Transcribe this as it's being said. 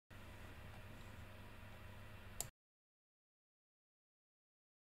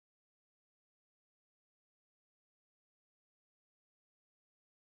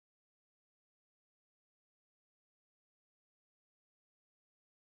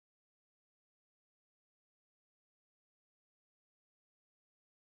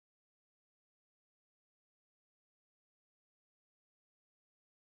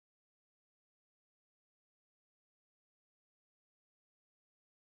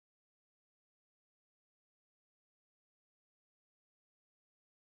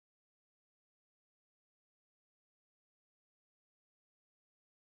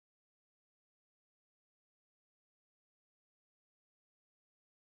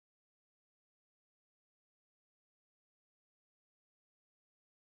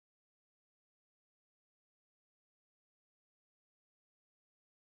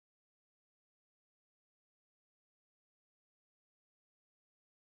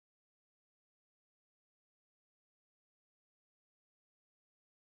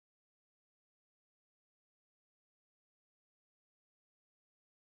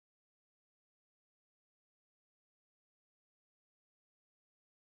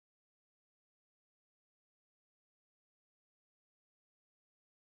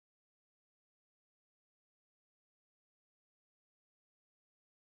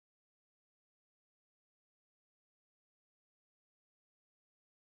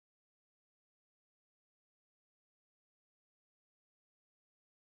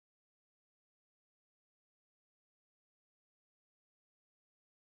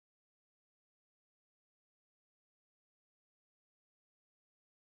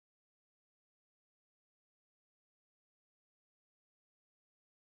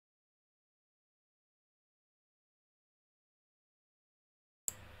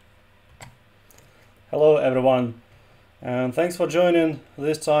Hello everyone, and thanks for joining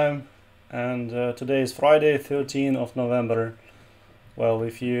this time. And today is Friday, 13th of November. Well,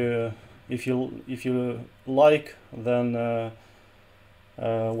 if you like, then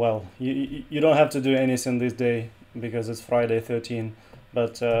well, you don't have to do anything this day because it's Friday 13.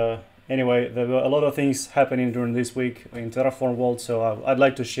 But anyway, there were a lot of things happening during this week in Terraform world, so I'd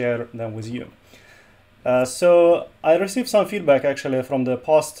like to share them with you. So I received some feedback actually from the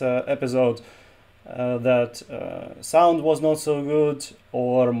past episode that sound was not so good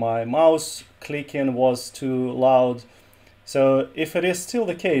or my mouse clicking was too loud. So if it is still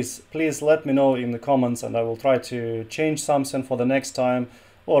the case, please let me know in the comments and I will try to change something for the next time,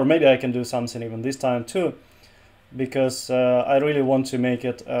 or maybe I can do something even this time too, because I really want to make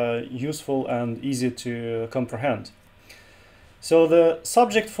it useful and easy to comprehend. So the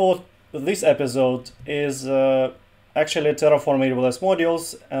subject for this episode is actually Terraform AWS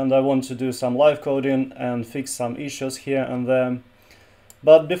modules, and I want to do some live coding and fix some issues here and there.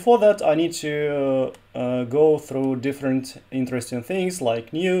 But before that, I need to go through different interesting things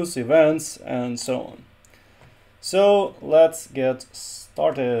like news, events, and so on. So let's get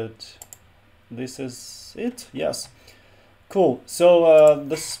started. This is it? Yes. Cool. So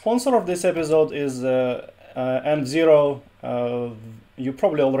the sponsor of this episode is M0. You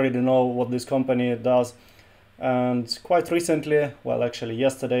probably already know what this company does. And quite recently, well, actually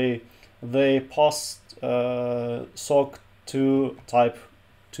yesterday, they passed SOC 2 Type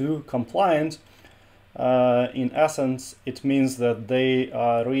 2 compliant. In essence, it means that they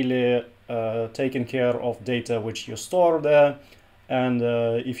are really taking care of data which you store there. And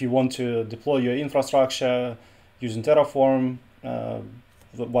if you want to deploy your infrastructure using Terraform,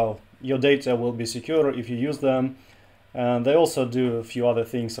 well, your data will be secure if you use them. And they also do a few other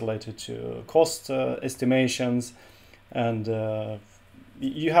things related to cost estimations, and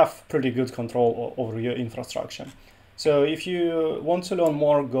you have pretty good control over your infrastructure. So if you want to learn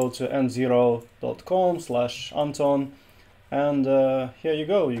more, go to n0.com/Anton, and here you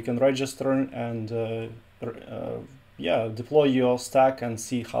go. You can register and yeah, deploy your stack and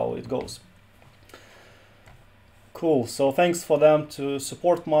see how it goes. Cool. So thanks for them to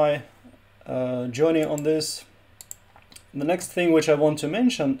support my journey on this. The next thing which I want to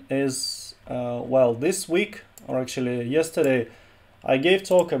mention is, well, this week, or actually yesterday, I gave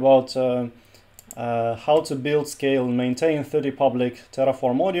talk about how to build, scale, and maintain 30 public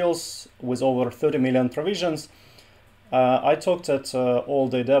Terraform modules with over 30 million provisions. I talked at All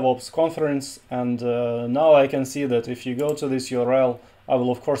Day DevOps conference, and now I can see that if you go to this URL, I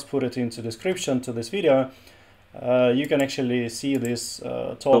will of course put it into description to this video. You can actually see this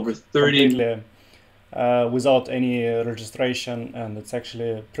talk over 30 completely without any registration, and it's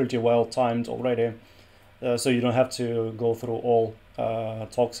actually pretty well timed already, so you don't have to go through all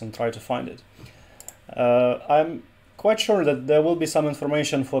talks and try to find it. I'm quite sure that there will be some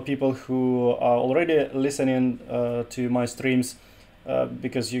information for people who are already listening to my streams,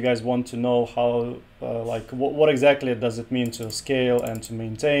 because you guys want to know how, like, what exactly does it mean to scale and to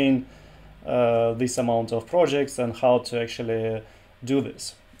maintain this amount of projects and how to actually do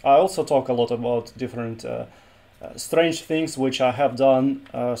this. I also talk a lot about different strange things which I have done,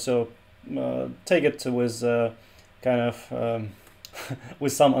 so take it with kind of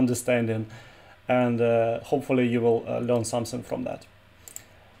with some understanding, and hopefully you will learn something from that.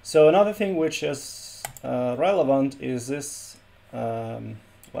 So another thing which is relevant is this,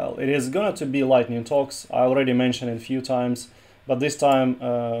 well, it is going to be lightning talks. I already mentioned it a few times, but this time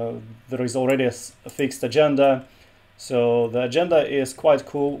there is already a fixed agenda. So the agenda is quite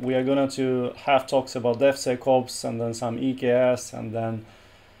cool. We are going to have talks about DevSecOps and then some EKS, and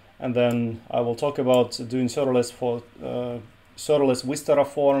then I will talk about doing serverless with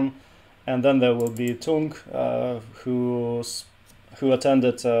Terraform, and then there will be Tung, who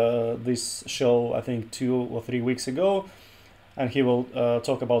attended this show I think 2 or 3 weeks ago, and he will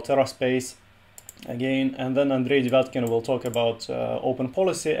talk about TerraSpace again, and then Andrei Devyatkin will talk about Open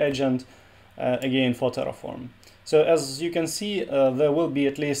Policy Agent again for Terraform. So as you can see, there will be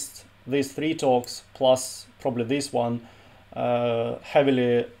at least these 3 talks, plus probably this one,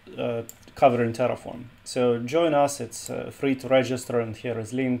 heavily covering Terraform. So join us, it's free to register, and here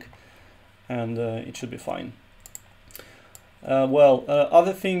is link, and it should be fine. Well,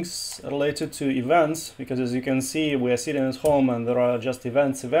 other things related to events, because as you can see, we are sitting at home and there are just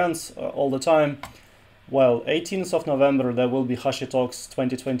events all the time. Well, 18th of November, there will be HashiTalks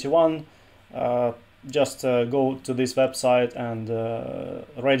 2021. Just go to this website and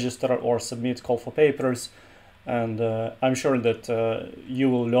register or submit call for papers, and I'm sure that you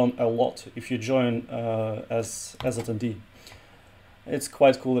will learn a lot if you join as attendee. It's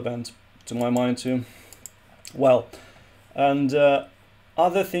quite cool event to my mind too. Well, and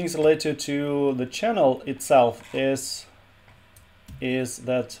other things related to the channel itself is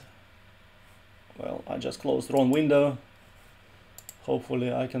that, well, I just closed the wrong window.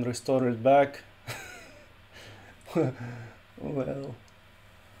 Hopefully I can restore it back. Well,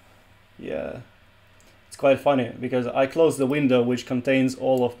 yeah, it's quite funny because I closed the window which contains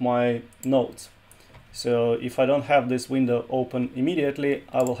all of my notes. So if I don't have this window open immediately,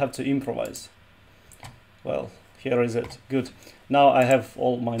 I will have to improvise. Well, here is it. Good. Now I have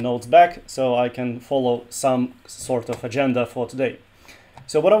all my notes back, so I can follow some sort of agenda for today.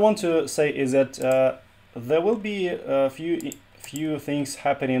 So what I want to say is that there will be a few things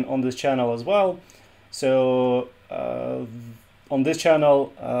happening on this channel as well. So on this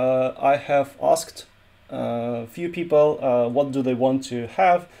channel, I have asked a few people what do they want to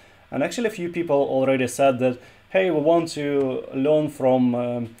have, and actually a few people already said that, hey, we want to learn from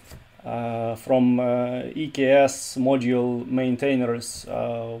EKS module maintainers,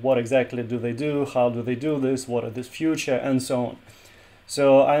 what exactly do they do, how do they do this, what is the future, and so on.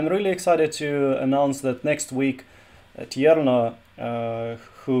 So I'm really excited to announce that next week Tierno,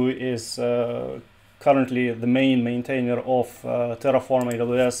 who is currently the main maintainer of Terraform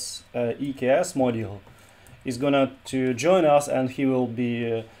AWS EKS module, is gonna to join us, and he will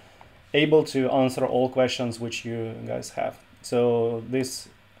be able to answer all questions which you guys have. So this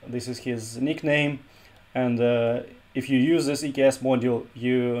is his nickname, and if you use this EKS module,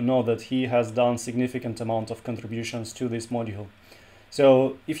 you know that he has done significant amount of contributions to this module.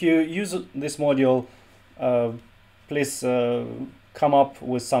 So if you use this module, please come up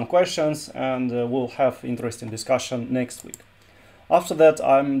with some questions, and we'll have interesting discussion next week. After that,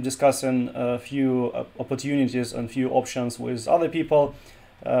 I'm discussing a few opportunities and few options with other people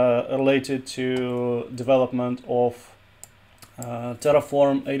related to development of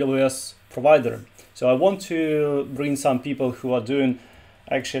Terraform AWS provider. So I want to bring some people who are doing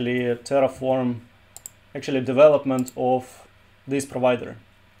actually development of this provider,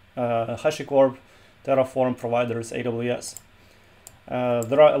 HashiCorp Terraform providers AWS.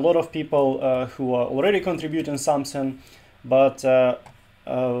 There are a lot of people who are already contributing something, but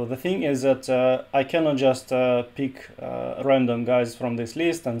the thing is that I cannot just pick random guys from this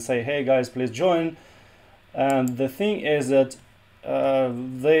list and say, hey guys, please join. And the thing is that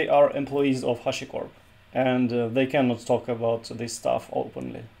they are employees of HashiCorp, and they cannot talk about this stuff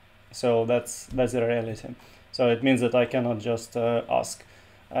openly. So that's the reality. So it means that I cannot just ask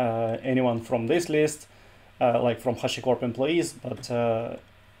anyone from this list, like from HashiCorp employees, but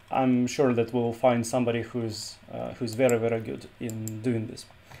I'm sure that we'll find somebody who's very, very good in doing this.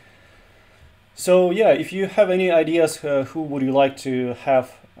 So yeah, if you have any ideas, who would you like to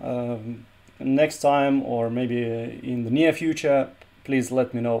have next time, or maybe in the near future, please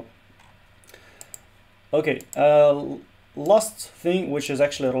let me know. Okay, last thing which is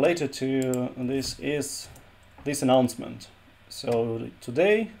actually related to this is this announcement. So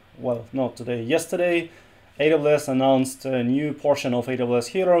today, well, not today, yesterday, AWS announced a new portion of AWS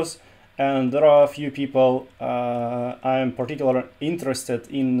Heroes, and there are a few people I'm particularly interested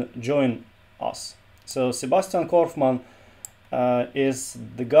in join us. So Sebastian Korfman is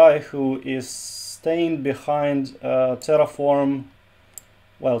the guy who is staying behind Terraform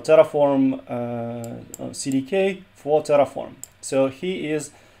CDK for Terraform. So he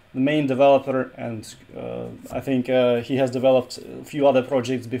is the main developer, and I think he has developed a few other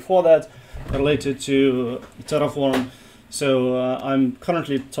projects before that related to Terraform. So I'm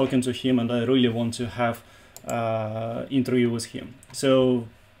currently talking to him, and I really want to have interview with him. So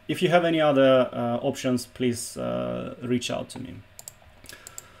if you have any other options, please reach out to me.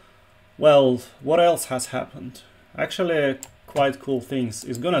 Well, what else has happened? Actually, quite cool things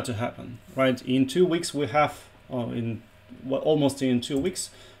is gonna to happen, right? In 2 weeks we have, almost in 2 weeks,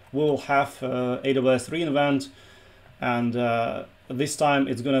 we will have AWS reInvent, and this time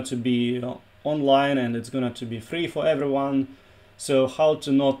it's going to be online, and it's going to be free for everyone. So how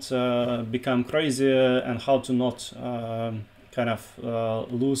to not become crazy, and how to not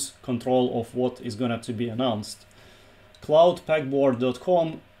lose control of what is going to be announced.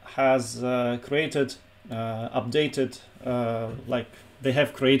 Cloudpegboard.com has created, updated, like they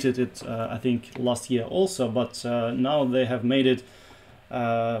have created it, I think last year also, but now they have made it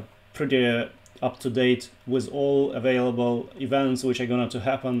pretty up to date with all available events which are going to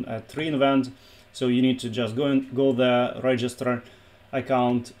happen at reInvent. So you need to just go there, register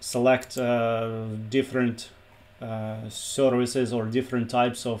account, select different services or different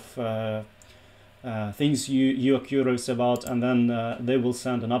types of things you are curious about, and then they will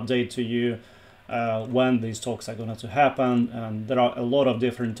send an update to you when these talks are going to happen. And there are a lot of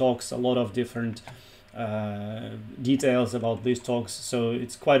different talks, a lot of different details about these talks. So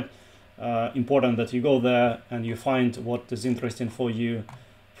it's quite important that you go there and you find what is interesting for you,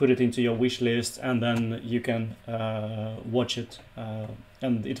 put it into your wish list, and then you can watch it,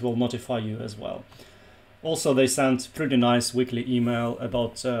 and it will notify you as well. Also, they sent pretty nice weekly email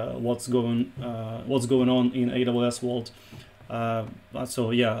about what's going on in AWS world.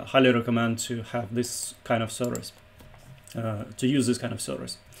 So yeah, highly recommend to have this kind of service, to use this kind of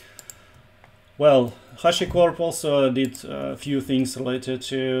service. Well, HashiCorp also did a few things related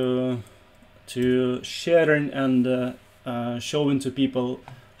to sharing and showing to people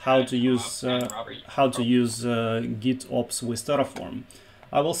how to use GitOps with Terraform.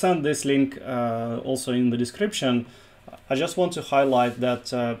 I will send this link also in the description. I just want to highlight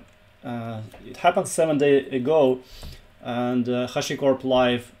that it happened 7 days ago, and HashiCorp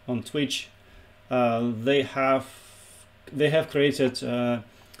Live on Twitch, they have created a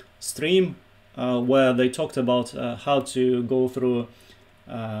stream where they talked about how to go through.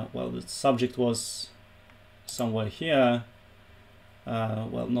 Well, the subject was somewhere here.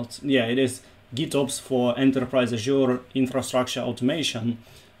 Well, not, yeah, it is GitOps for Enterprise Azure Infrastructure Automation,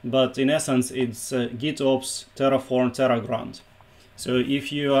 but in essence it's GitOps, Terraform, TerraGrant. So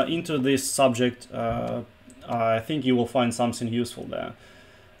if you are into this subject, I think you will find something useful there.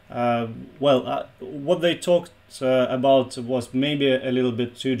 What they talked about was maybe a little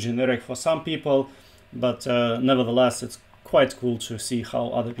bit too generic for some people, but nevertheless it's quite cool to see how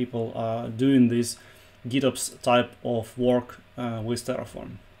other people are doing this GitOps type of work with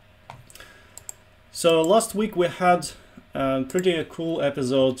Terraform. So last week we had a pretty cool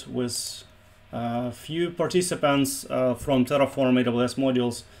episode with a few participants from Terraform AWS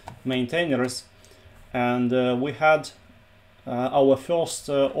modules maintainers, and we had our first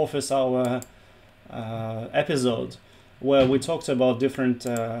office hour episode where we talked about different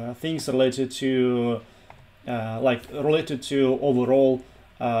things related to overall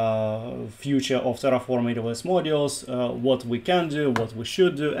future of Terraform AWS modules, what we can do, what we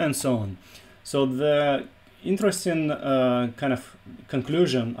should do, and so on. So the interesting kind of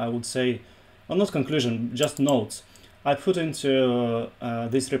conclusion, I would say, well, not conclusion, just notes, I put into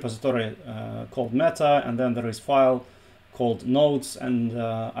this repository called meta, and then there is file called notes, and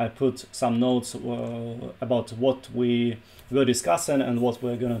I put some notes about what we were discussing and what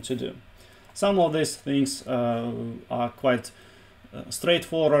we're going to do. Some of these things are quite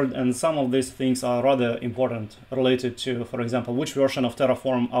straightforward, and some of these things are rather important, related to, for example, which version of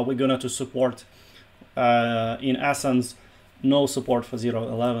Terraform are we going to support. In essence, no support for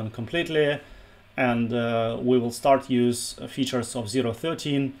 0.11 completely, and we will start use features of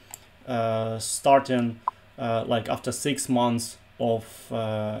 0.13 starting like after 6 months of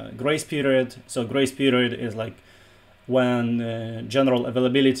grace period. So grace period is like when general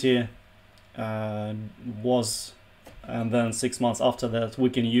availability was, and then 6 months after that we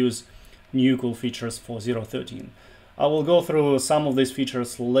can use new cool features for 0.13. I will go through some of these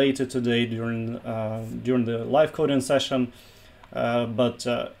features later today during the live coding session, but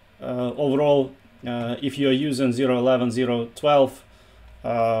overall, if you are using 0.11, 0.12,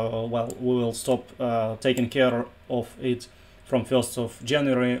 well, we will stop taking care of it from 1st of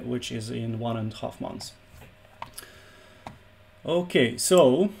January, which is in 1.5 months. Okay,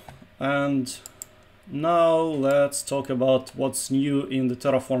 so, and now let's talk about what's new in the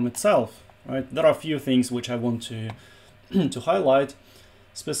Terraform itself. Right, there are a few things which I want to to highlight.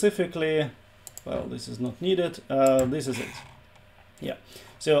 Specifically, well, this is not needed. This is it. Yeah.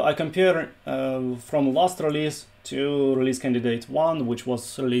 So I compare from last release to release candidate 1, which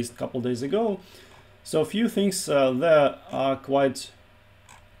was released a couple days ago. So a few things there are quite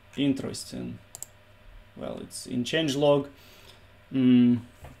interesting. Well, it's in changelog.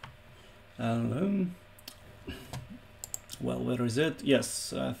 Well, where is it?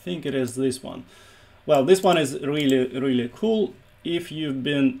 Yes, I think it is this one. Well, this one is really cool. If you've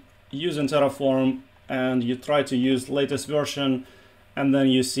been using Terraform and you try to use latest version, and then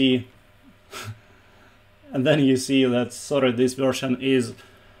you see that, sorry, this version is,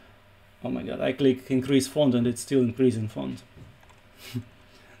 oh my god, I click increase font and it's still increasing font.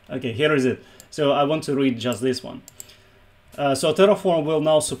 Okay, here is it. So I want to read just this one. So Terraform will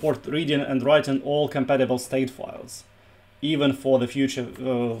now support reading and writing all compatible state files, even for the future,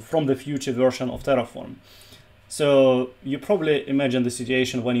 from the future version of Terraform. So you probably imagine the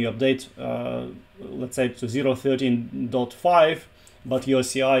situation when you update, let's say to 0.13.5, but your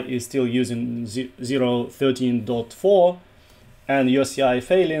CI is still using 0.13.4, and your CI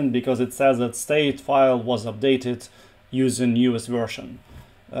failing because it says that state file was updated using newest version.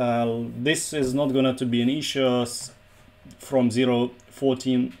 This is not going to be an issue from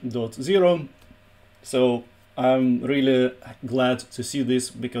 0.14.0. So I'm really glad to see this,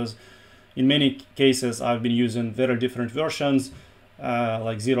 because in many cases I've been using very different versions,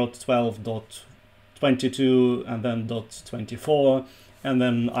 like 0.12.22 and then .24, and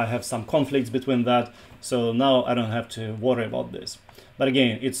then I have some conflicts between that. So now I don't have to worry about this. But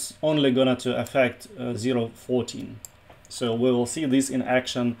again, it's only gonna to affect 0.14. So we will see this in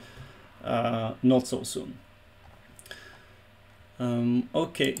action not so soon.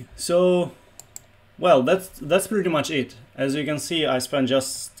 Okay, so well, that's pretty much it. As you can see, I spent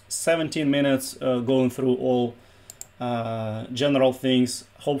just 17 minutes going through all general things.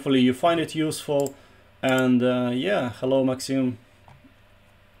 Hopefully you find it useful. And yeah, hello Maxim.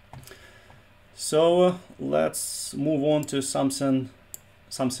 So let's move on to something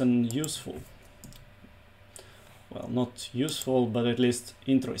useful. Well, not useful, but at least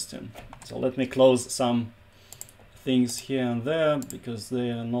interesting. So let me close some things here and there because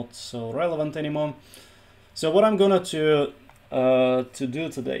they are not so relevant anymore. So what I'm gonna to do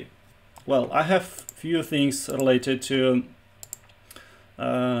today, well, I have few things related to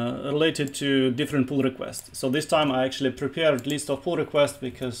different pull requests. So this time I actually prepared list of pull requests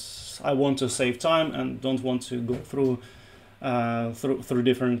because I want to save time and don't want to go through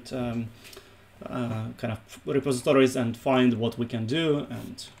different kind of repositories and find what we can do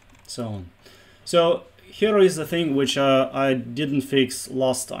and so on. So here is the thing which I didn't fix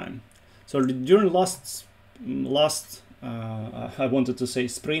last time. So during last I wanted to say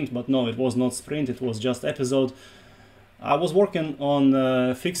sprint, but no, it was not sprint, it was just episode. I was working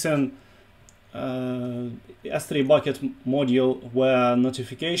on fixing S3 bucket module where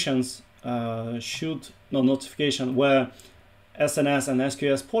notifications where SNS and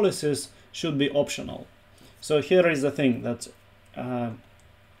SQS policies should be optional. So here is the thing that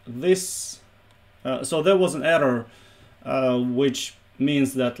so there was an error which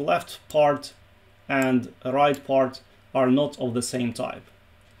means that left part and right part are not of the same type.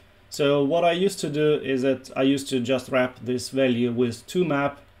 So what I used to do is that I used to just wrap this value with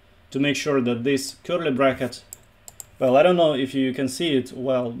toMap to make sure that this curly bracket, well, I don't know if you can see it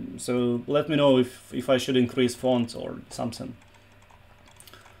well, so let me know if I should increase font or something.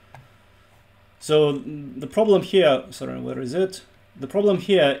 So the problem here, sorry, where is it? The problem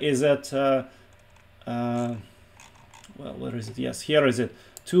here is that, well, where is it? Yes, here is it.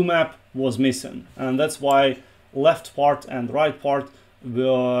 toMap was missing, and that's why left part and right part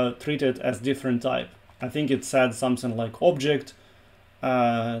were treated as different type. I think it said something like object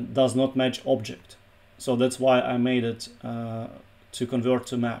does not match object. So that's why I made it to convert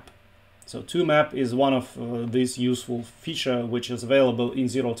to map. So toMap is one of these useful feature which is available in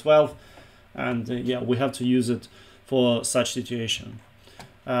 0.12, and yeah, we have to use it for such situation.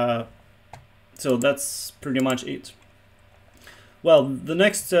 So that's pretty much it. Well, the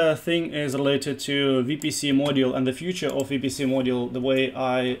next thing is related to VPC module and the future of VPC module, the way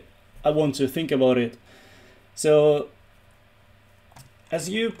I want to think about it. So, as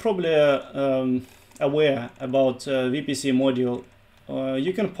you probably are aware about VPC module,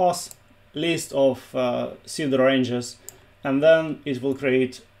 you can pass list of seed ranges, and then it will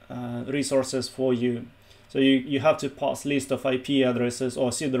create resources for you. So you have to pass list of IP addresses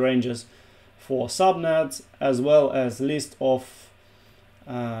or seed ranges for subnets, as well as list of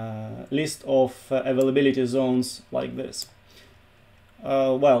availability zones like this.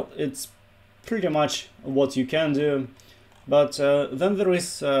 Well, it's pretty much what you can do, but then there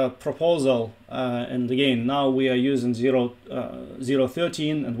is a proposal, and again, now we are using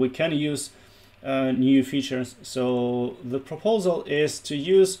 0.13 and we can use new features. So the proposal is to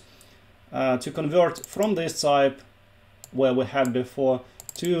use to convert from this type where we had before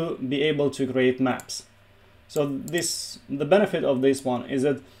to be able to create maps. So the benefit of this one is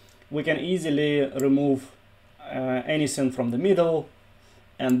that we can easily remove anything from the middle,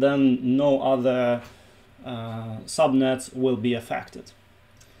 and then no other subnets will be affected.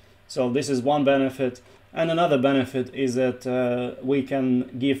 So this is one benefit. And another benefit is that we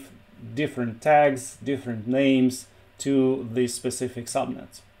can give different tags, different names to these specific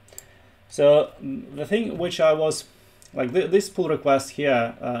subnets. So the thing which I was, like this pull request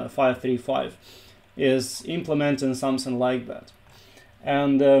here, 535, is implementing something like that.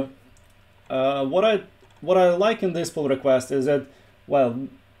 And what I like in this pull request is that, well,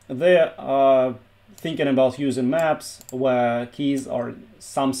 they are thinking about using maps where keys are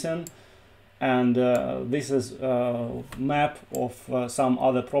something, and this is a map of some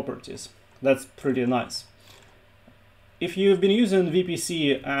other properties. That's pretty nice. If you've been using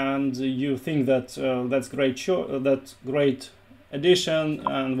VPC and you think that that's great addition,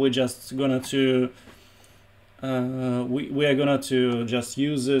 and we're just gonna to we are gonna to just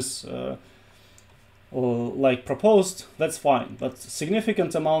use this like proposed, that's fine. But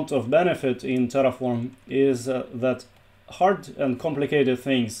significant amount of benefit in Terraform is that hard and complicated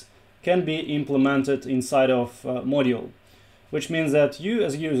things can be implemented inside of module, which means that you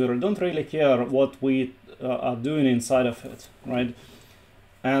as user don't really care what we are doing inside of it, right?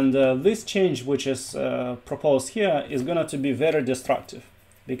 And this change which is proposed here is going to be very destructive,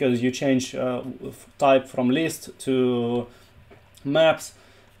 because you change type from list to maps,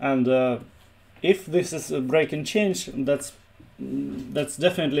 and if this is a breaking change, that's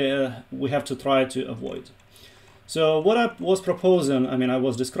definitely we have to try to avoid. So what I was proposing, I mean, I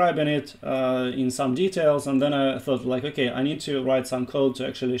was describing it in some details, and then I thought like, okay, I need to write some code to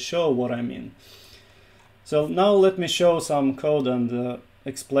actually show what I mean. So now let me show some code and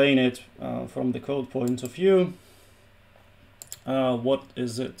explain it from the code point of view. What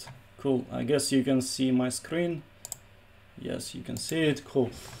is it? Cool. I guess you can see my screen. Yes, you can see it. Cool.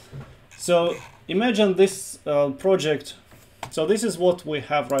 So imagine this project. So this is what we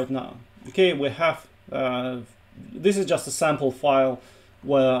have right now. Okay, we have this is just a sample file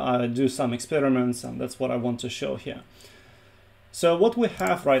where I do some experiments, and that's what I want to show here. So what we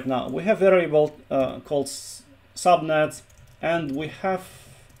have right now, we have variable called subnet, and we have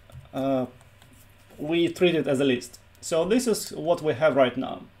we treat it as a list. So this is what we have right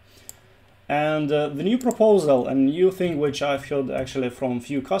now. And the new proposal and new thing which I've heard actually from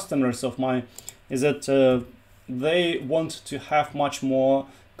few customers of mine is that they want to have much more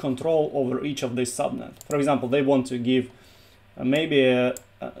control over each of these subnet. For example, they want to give maybe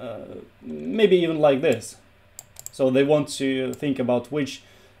even like this. So they want to think about which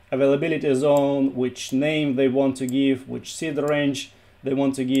availability zone, which name they want to give, which seed range they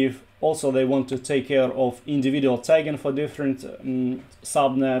want to give. Also, they want to take care of individual tagging for different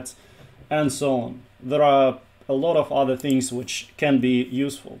subnets, and so on. There are a lot of other things which can be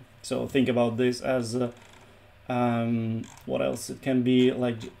useful. So think about this as what else? It can be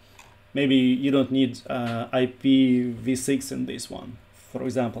like, maybe you don't need IPv6 in this one, for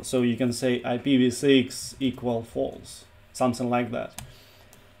example. So you can say IPv6 equal false, something like that.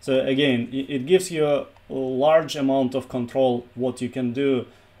 So again, it gives you a large amount of control what you can do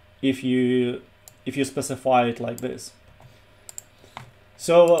if you specify it like this.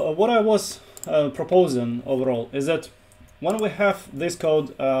 So what I was proposing overall is that when we have this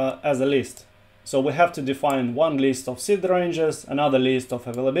code as a list, so we have to define one list of seed ranges, another list of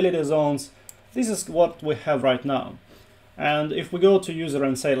availability zones. This is what we have right now. And if we go to user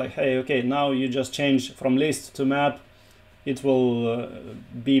and say like, hey, okay, now you just change from list to map, it will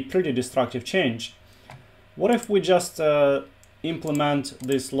be pretty destructive change. What if we just implement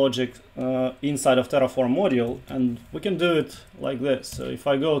this logic inside of Terraform module, and we can do it like this. So if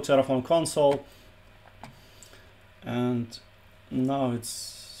I go Terraform console, and now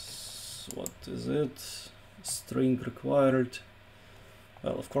it's, what is it? String required.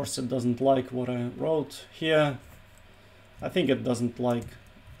 Well, of course it doesn't like what I wrote here. I think it doesn't like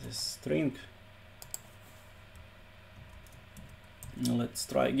this string. Let's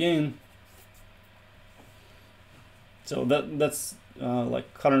try again. So that's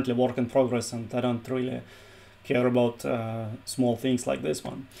like currently work in progress, and I don't really care about small things like this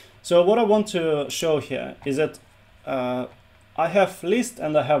one. So what I want to show here is that I have list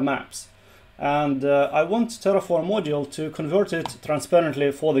and I have maps, and I want Terraform module to convert it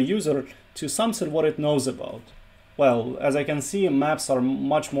transparently for the user to something what it knows about. Well, as I can see, maps are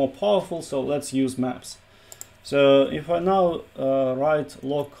much more powerful, so let's use maps. So if I now write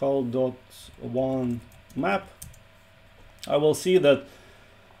local.one map, I will see that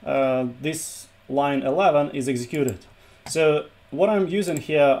this line 11 is executed. So what I'm using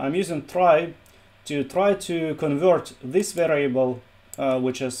here, I'm using try to convert this variable,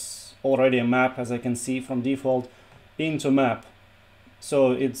 which is already a map, as I can see from default, into map.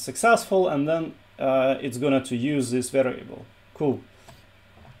 So it's successful, and then it's going to use this variable. Cool.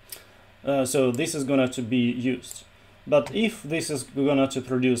 So this is going to be used. But if this is going to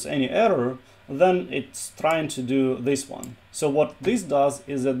produce any error, then it's trying to do this one. So what this does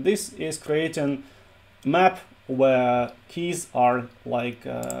is that this is creating map where keys are like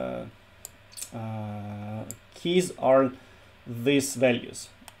keys are these values,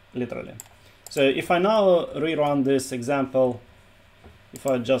 literally. So if I now rerun this example, if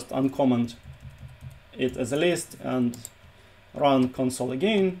I just uncomment it as a list and run console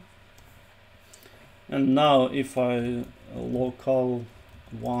again, and now if I local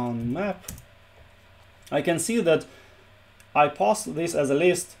one map, I can see that I passed this as a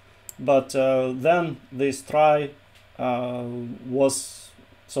list, but then this try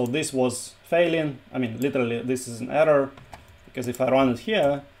this was failing. I mean, literally, this is an error, because if I run it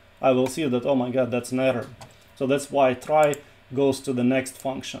here, I will see that, oh my god, that's an error. So that's why try goes to the next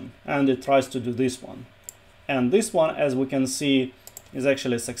function, and it tries to do this one. And this one, as we can see, is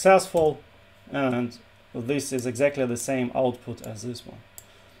actually successful, and this is exactly the same output as this one.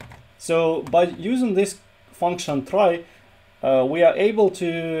 So by using this function try, we are able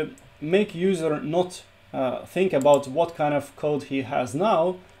to make user not think about what kind of code he has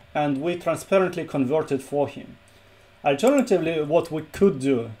now, and we transparently convert it for him. Alternatively, what we could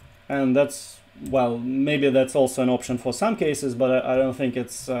do, and that's, well, maybe that's also an option for some cases, but I don't think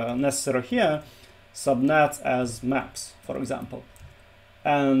it's necessary here, subnet as maps, for example.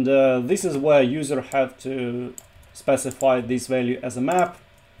 And this is where user have to specify this value as a map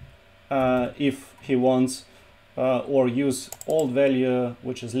if he wants, or use old value,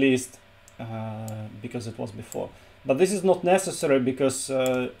 which is list, because it was before. But this is not necessary, because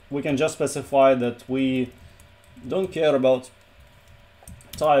we can just specify that we don't care about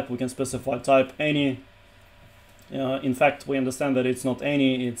type. We can specify type any. In fact, we understand that it's not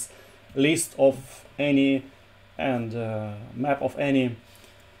any, it's list of any and map of any.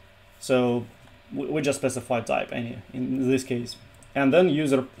 So we just specify type any in this case. And then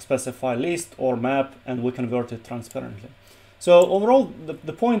user specify list or map, and we convert it transparently. So overall,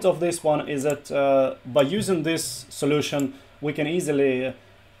 the point of this one is that by using this solution, we can easily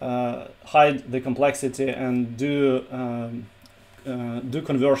hide the complexity and do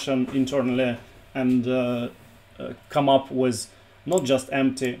conversion internally, and come up with not just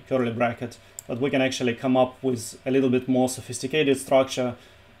empty curly bracket, but we can actually come up with a little bit more sophisticated structure,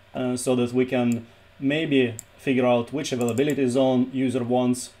 so that we can maybe figure out which availability zone user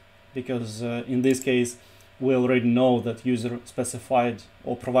wants, because in this case we already know that user specified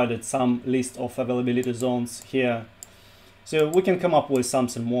or provided some list of availability zones here. So we can come up with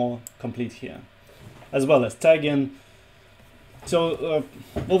something more complete here, as well as tagging. So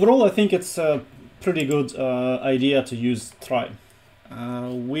overall, I think it's a pretty good idea to use try.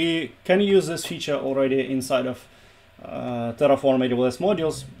 We can use this feature already inside of Terraform AWS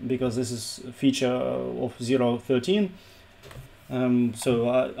modules, because this is a feature of 0.13. So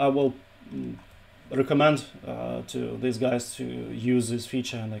I will recommend to these guys to use this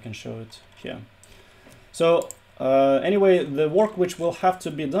feature, and I can show it here. So anyway, the work which will have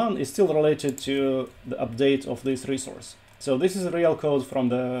to be done is still related to the update of this resource. So this is real code from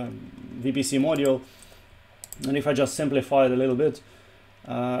the VPC module, and if I just simplify it a little bit,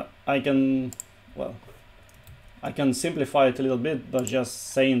 I can simplify it a little bit by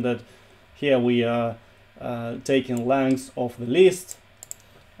just saying that here we are taking length of the list.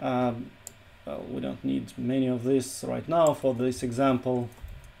 Well, we don't need many of this right now for this example,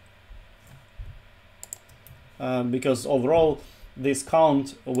 because overall this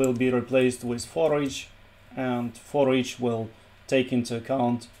count will be replaced with for each, and for each will take into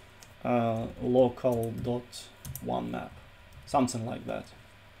account local.one map, something like that.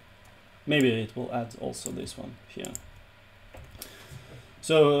 Maybe it will add also this one here.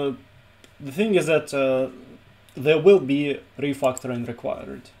 So the thing is that there will be refactoring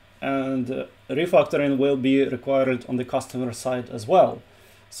required, and refactoring will be required on the customer side as well.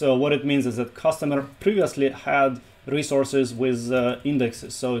 So what it means is that customer previously had resources with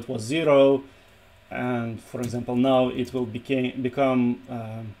indexes, so it was 0, and for example now it will become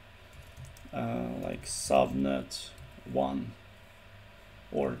like subnet 1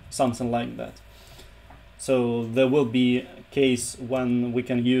 or something like that. So there will be a case when we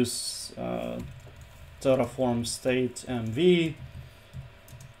can use Terraform state MV,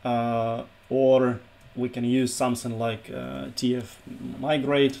 or we can use something like TF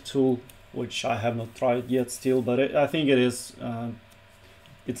migrate tool, which I have not tried yet still, but I think it is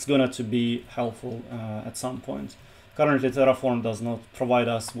it's gonna to be helpful at some point. Currently Terraform does not provide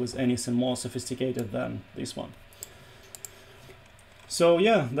us with anything more sophisticated than this one. So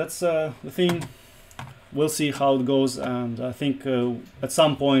yeah, that's the thing. We'll see how it goes, and I think at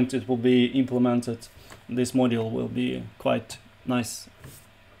some point it will be implemented. This module will be quite nice.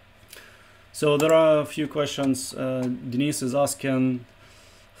 So there are a few questions. Denise is asking,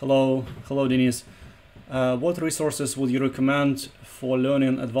 hello Denise, what resources would you recommend for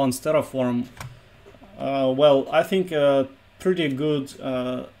learning advanced Terraform? Well, I think a pretty good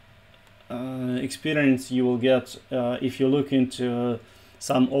experience you will get if you look into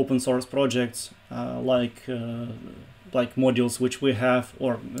some open source projects like modules which we have,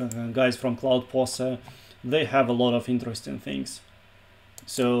 or guys from Cloud Posse. They have a lot of interesting things.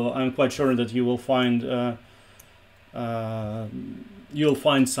 So I'm quite sure that you will find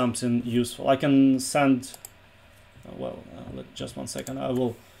something useful. I can send. Just 1 second. I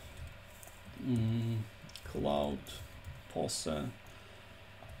will Cloud Posse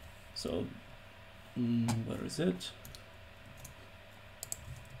So where is it?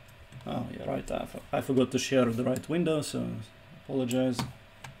 Oh yeah, right, I forgot to share the right window, so apologize.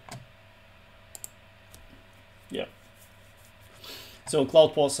 Yeah. So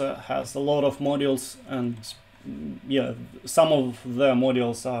CloudPOS has a lot of modules, and yeah, some of the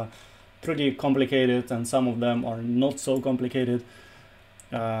modules are pretty complicated and some of them are not so complicated.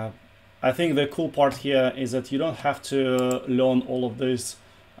 I think the cool part here is that you don't have to learn all of this,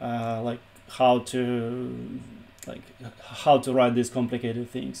 like how to write these complicated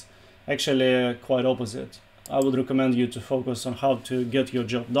things. Actually, quite opposite. I would recommend you to focus on how to get your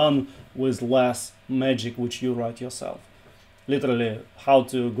job done with less magic which you write yourself. Literally, how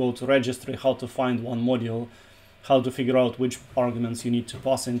to go to registry, how to find one module, how to figure out which arguments you need to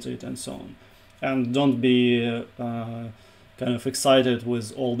pass into it, and so on. And don't be kind of excited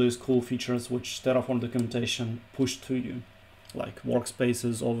with all these cool features which Terraform documentation pushed to you, like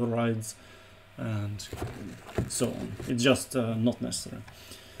workspaces, overrides, and so on. It's just not necessary.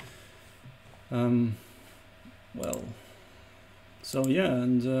 Well, so yeah,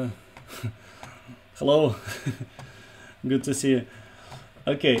 and hello, good to see you.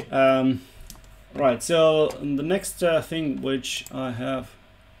 Okay, right, so the next thing which I have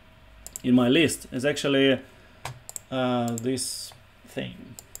in my list is actually this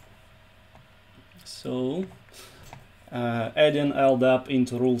thing. So adding LDAP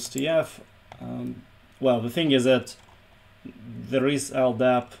into rules TF. Well, the thing is that there is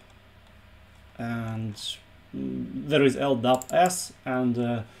LDAP and there is LDAP-S,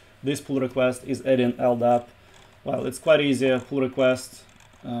 and this pull request is adding LDAP. Well, it's quite easy, a pull request,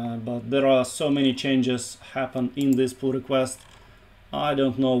 but there are so many changes happen in this pull request. I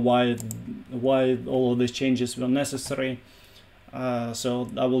don't know why all of these changes were necessary. So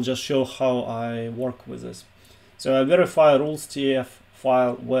I will just show how I work with this. So I verify rules TF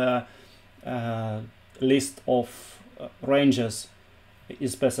file where list of ranges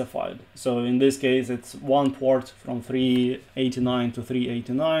is specified. So in this case, it's one port from 389 to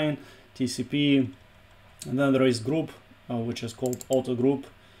 389 TCP, and then there is group, which is called auto group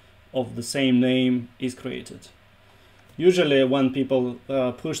of the same name is created. Usually when people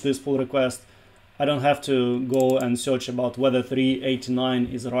push this pull request, I don't have to go and search about whether 389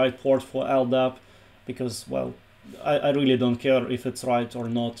 is the right port for LDAP, because, well, I really don't care if it's right or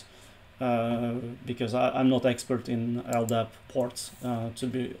not, because I'm not expert in LDAP ports, to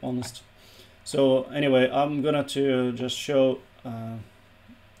be honest. So anyway, I'm gonna to just show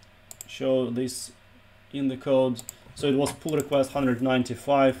this in the code. So it was pull request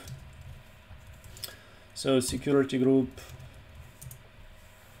 195. So security group,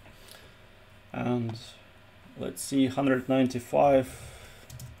 and let's see, 195,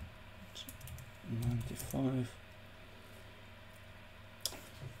 95.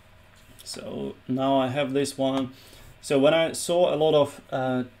 So now I have this one. So when I saw a lot of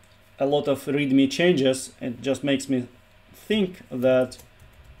README changes, it just makes me think that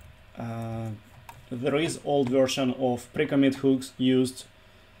there is old version of pre-commit hooks used.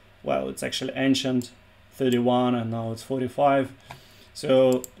 Well, it's actually ancient 31 and now it's 45.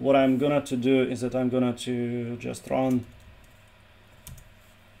 So what I'm gonna to do is that I'm gonna to just run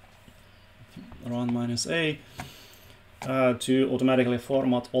 -a to automatically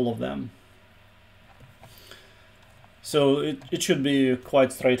format all of them. So it should be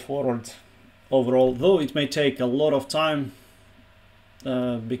quite straightforward overall, though it may take a lot of time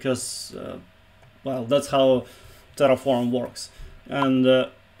because well, that's how Terraform works. And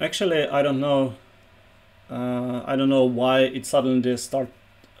actually, I don't know why it suddenly start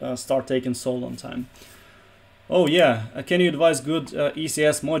taking so long time. Oh yeah, can you advise good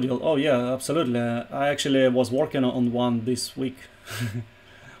ECS module? Oh yeah, absolutely. I actually was working on one this week.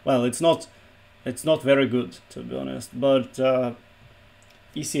 Well, it's not very good, to be honest, but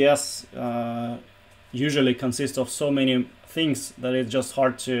ECS usually consists of so many things that it's just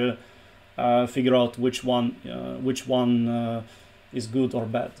hard to figure out which one is good or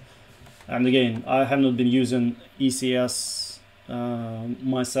bad. And again, I have not been using ECS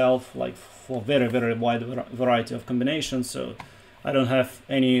myself, like for very wide variety of combinations, so I don't have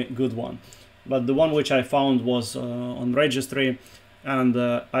any good one. But the one which I found was on registry, and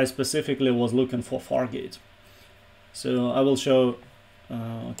I specifically was looking for Fargate. So I will show,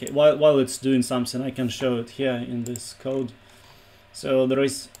 okay, while it's doing something, I can show it here in this code. So there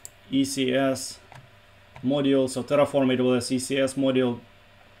is ECS module, so Terraform AWS ECS module,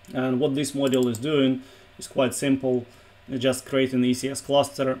 and what this module is doing is quite simple. It's just creating an ECS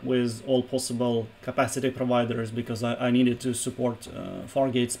cluster with all possible capacity providers, because I needed to support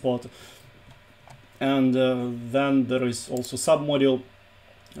Fargate Spot. And then there is also submodule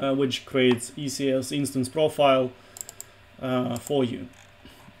which creates ECS instance profile for you.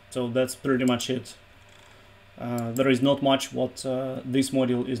 So that's pretty much it. There is not much what this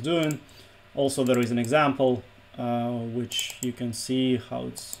module is doing. Also, there is an example which you can see how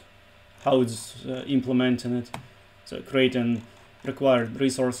it's implementing it. So creating required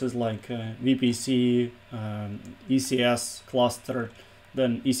resources like VPC, ECS cluster,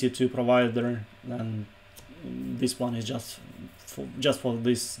 then EC2 provider. Then this one is just for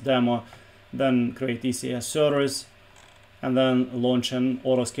this demo. Then create ECS service, and then launch an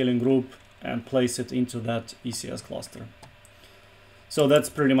auto-scaling group and place it into that ECS cluster. So that's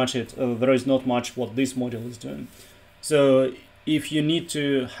pretty much it. There is not much what this module is doing. So if you need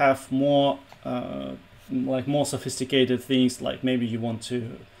to have more more sophisticated things, like maybe you want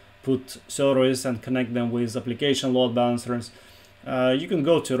to put servers and connect them with application load balancers, you can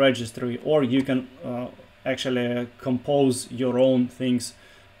go to registry, or you can actually compose your own things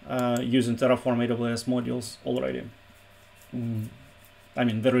using Terraform AWS modules already. I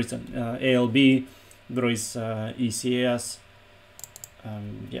mean, there is an ALB, there is ECS.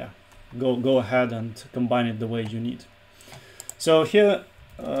 Yeah, go ahead and combine it the way you need. So here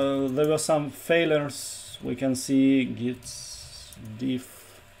there were some failures. We can see git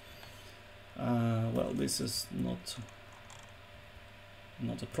diff. Well, this is not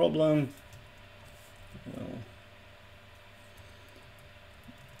a problem. Well,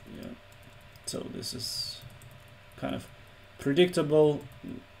 yeah. So this is kind of predictable.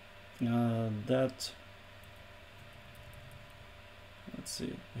 That. Let's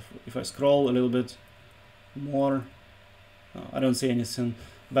see if I scroll a little bit more. I don't see anything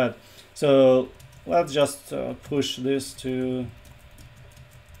bad. So let's just push this to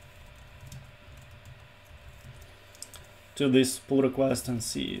this pull request and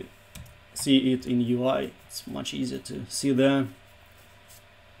see it in UI. It's much easier to see there.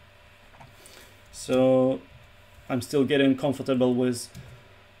 So I'm still getting comfortable with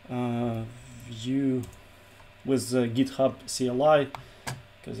GitHub CLI,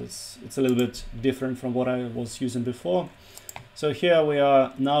 because it's a little bit different from what I was using before. So here we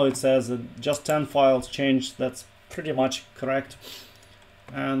are. Now it says that just 10 files changed. That's pretty much correct.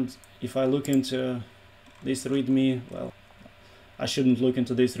 And if I look into this README, well, I shouldn't look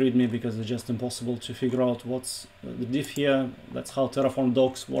into this README because it's just impossible to figure out what's the diff here. That's how Terraform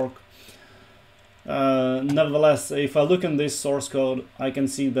docs work. Nevertheless, if I look in this source code, I can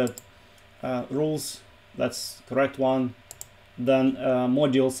see that rules, that's correct one. Then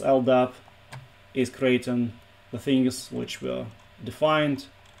modules LDAP is creating the things which were defined,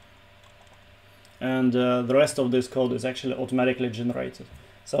 and the rest of this code is actually automatically generated.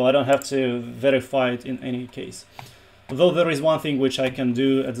 So I don't have to verify it in any case. Though there is one thing which I can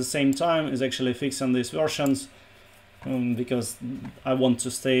do at the same time is actually fixing these versions, because I want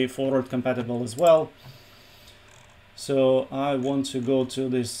to stay forward compatible as well. So I want to go to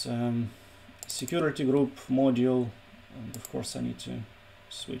this security group module, and of course I need to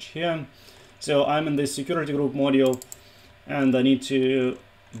switch here. So I'm in this security group module, and I need to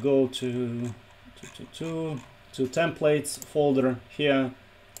go to templates folder. Here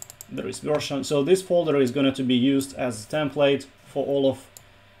there is version. So this folder is going to be used as a template for all of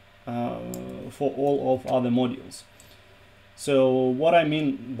other modules. So what I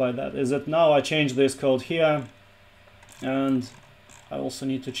mean by that is that now I change this code here, and I also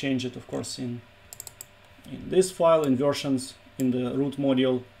need to change it, of course, in this file, in versions, in the root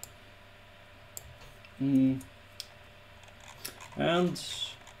module. And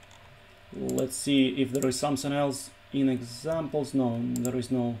let's see if there is something else in examples. No, there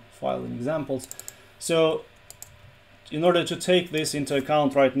is no file in examples. So in order to take this into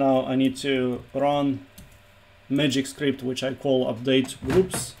account right now, I need to run magic script, which I call update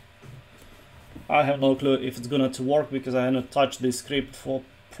groups. I have no clue if it's gonna to work, because I haven't touched this script for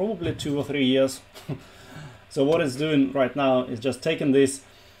probably 2 or 3 years. So what it's doing right now is just taking this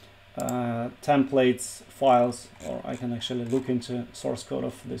templates files, or I can actually look into source code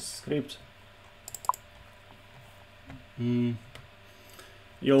of this script. You're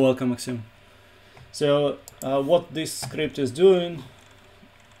welcome, Maxim. So what this script is doing,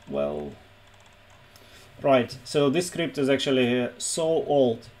 well, right, so this script is actually so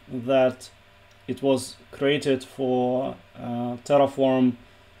old that it was created for Terraform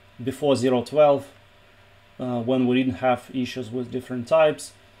before 0.12, when we didn't have issues with different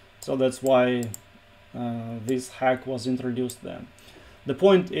types. So that's why this hack was introduced then. The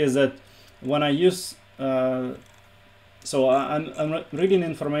point is that when I use, so I'm reading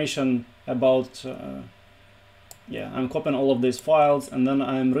information about, yeah, I'm copying all of these files, and then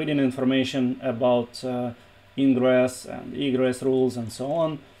I'm reading information about ingress and egress rules and so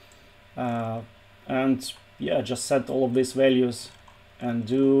on. And yeah, just set all of these values and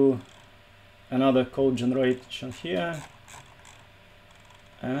do another code generation here.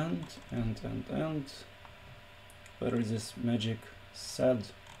 And where is this magic sed?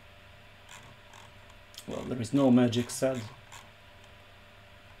 Well, there is no magic sed.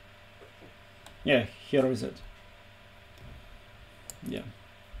 Yeah, here is it. Yeah.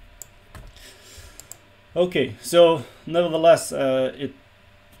 Okay, so nevertheless, it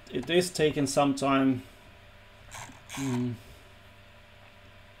is taking some time.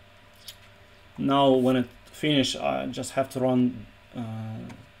 Now, when it finishes, I just have to run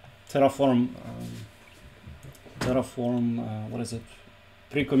Terraform. What is it?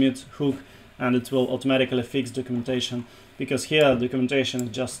 Pre-commit hook, and it will automatically fix documentation, because here documentation is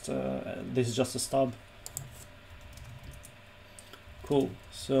just this is just a stub. Cool.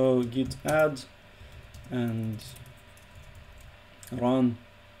 So git add and run.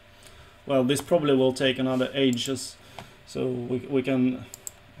 Well, this probably will take another ages, so we can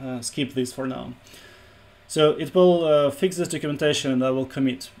skip this for now. So it will fix this documentation and I will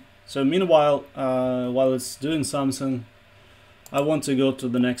commit. So meanwhile, while it's doing something, I want to go to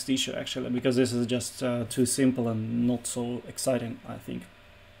the next issue actually, because this is just too simple and not so exciting, I think.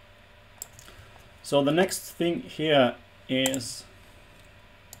 So the next thing here is,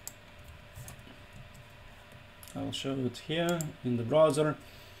 I'll show it here in the browser.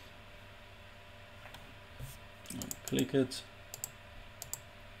 Click it.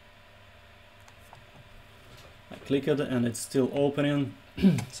 I click it and it's still opening.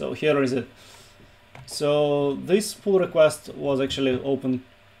 So here is it. So this pull request was actually opened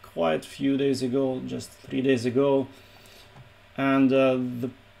quite a few days ago, just 3 days ago. And the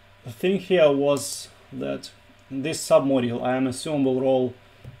thing here was that this submodule, IAM-assumable role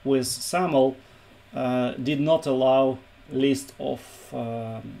with SAML, did not allow list of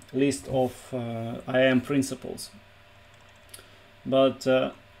IAM principles. But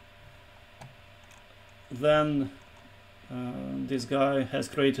then this guy has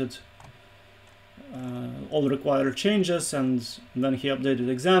created all required changes, and then he updated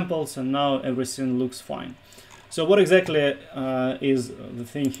examples, and now everything looks fine. So what exactly is the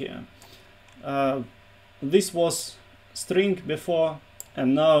thing here? This was string before,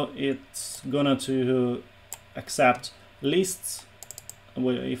 and now it's gonna to accept lists.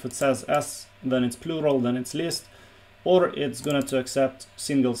 If it says S, then it's plural, then it's list, or it's gonna to accept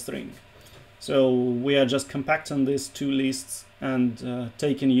single string. So we are just compacting these two lists and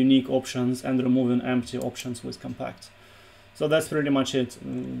taking unique options and removing empty options with compact. So that's pretty much it.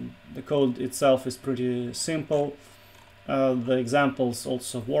 The code itself is pretty simple. The examples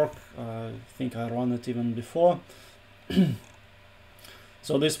also work. I think I ran it even before.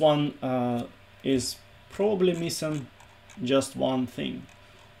 So this one is probably missing just one thing,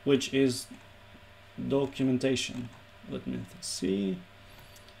 which is documentation. Let me see.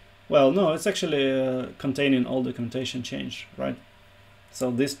 Well, no, it's actually containing all documentation change, right?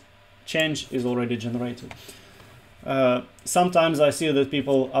 So this change is already generated. Sometimes I see that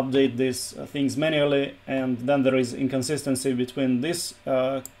people update these things manually, and then there is inconsistency between this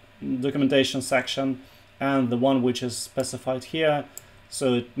documentation section and the one which is specified here.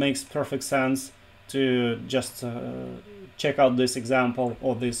 So it makes perfect sense to just check out this example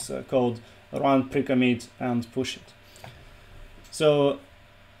or this code, run pre-commit and push it. So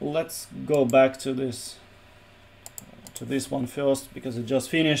let's go back to this one first, because it just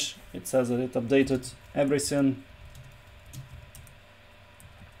finished. It says that it updated everything.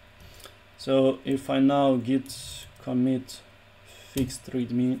 So if I now git commit fixed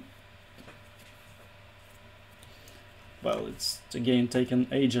readme, well, it's again taken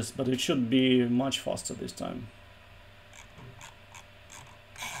ages, but it should be much faster this time.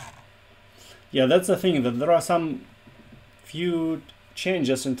 Yeah, that's the thing, that there are some few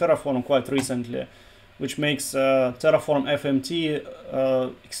changes in Terraform quite recently, which makes Terraform FMT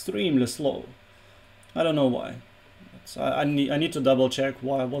extremely slow. I don't know why. I need to double check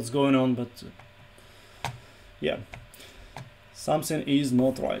what's going on, but yeah, something is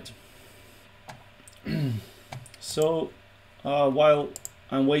not right. So while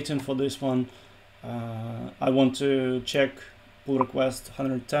I'm waiting for this one, I want to check pull request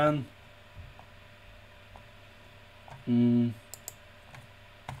 110.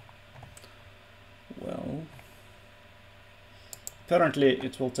 Well, apparently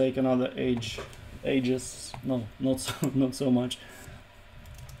it will take another ages. No, not so much.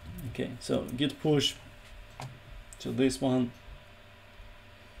 Okay, so git push to this one.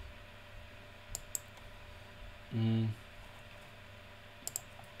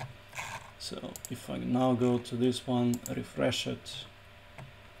 So if I now go to this one, refresh it,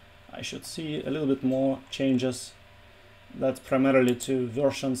 I should see a little bit more changes. That's primarily to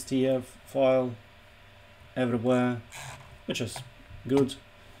versions TF file everywhere, which is good.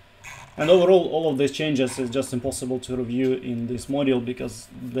 And overall, all of these changes is just impossible to review in this module because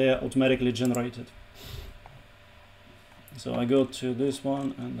they're automatically generated. So I go to this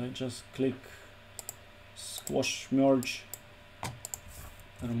one and I just click squash merge,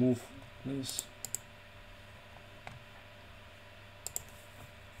 remove this.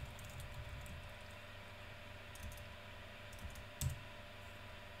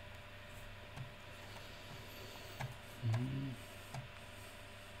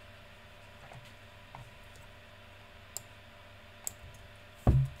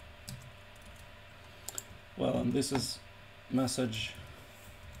 Well, and this is message.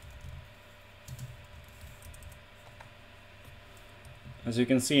 As you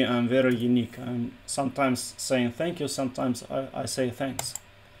can see, I'm very unique. I'm sometimes saying thank you, sometimes I say thanks.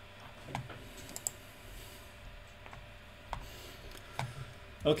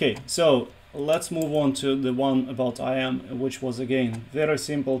 Okay, so let's move on to the one about IAM, which was again very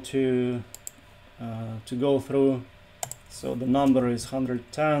simple to go through. So the number is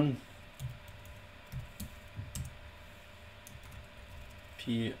 110.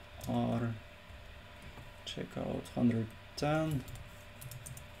 PR checkout 110.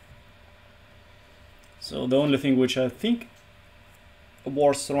 So the only thing which I think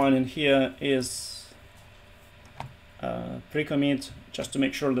worth running here is pre-commit, just to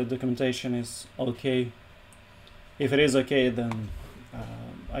make sure that documentation is okay. If it is okay, then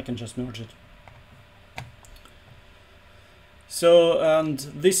I can just merge it. So, and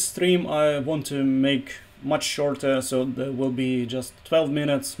this stream I want to make much shorter, so there will be just 12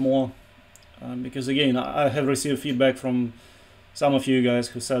 minutes more, because again, I have received feedback from some of you guys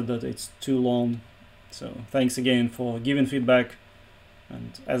who said that it's too long. So thanks again for giving feedback,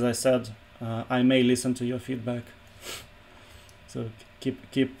 and as I said, I may listen to your feedback. So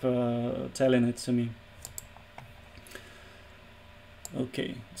keep telling it to me.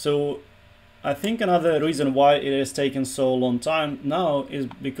 Okay, so I think another reason why it has taken so long time now is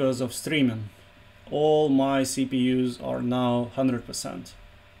because of streaming. All my CPUs are now 100%.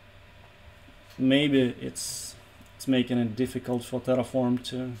 Maybe it's making it difficult for Terraform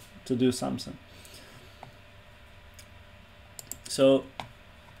to do something. So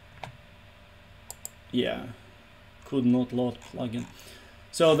yeah, could not load plugin.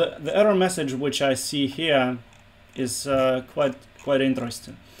 So the error message which I see here is quite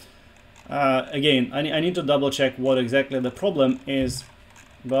interesting. Again, I need to double check what exactly the problem is,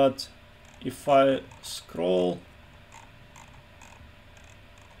 but if I scroll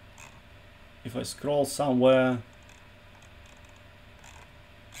somewhere,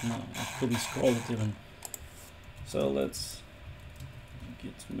 no, I couldn't scroll it even. So let's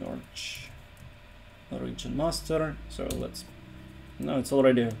git merge origin master. So let's, no, it's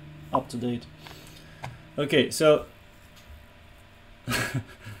already up to date. Okay, so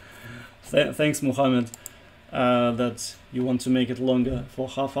thanks Mohammed, that you want to make it longer for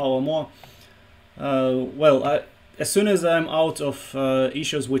half hour more. Well, as soon as I'm out of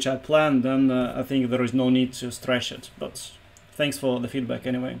issues which I planned, then I think there is no need to stretch it, but thanks for the feedback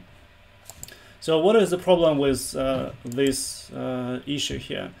anyway. So what is the problem with this issue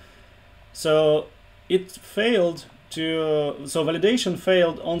here? So it failed to, so validation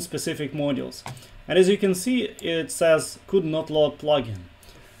failed on specific modules. And as you can see, it says could not load plugin.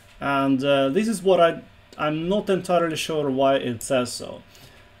 And this is what I'm not entirely sure why it says so.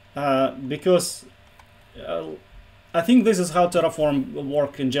 Because I think this is how Terraform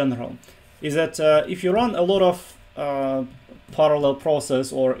works in general, is that if you run a lot of parallel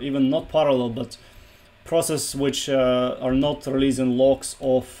process, or even not parallel, but process which are not releasing logs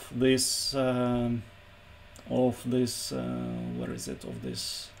of this, where is it, of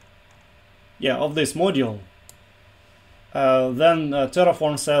this module, then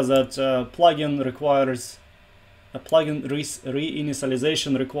Terraform says that plugin requires a plugin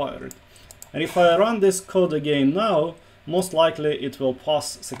reinitialization required. And if I run this code again now, most likely it will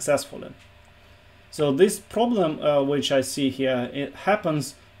pass successfully. So this problem which I see here, it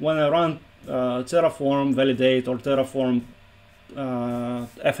happens when I run Terraform validate or Terraform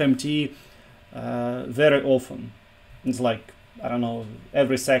FMT very often. It's like, I don't know,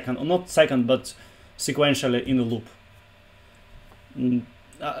 every second, or not second, but sequentially in a loop.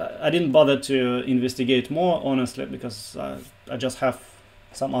 I didn't bother to investigate more, honestly, because I just have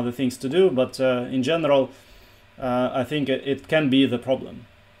some other things to do, but in general, I think it can be the problem.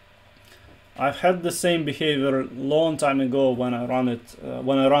 I've had the same behavior long time ago when I run it,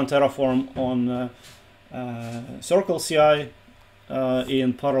 when I run Terraform on Circle CI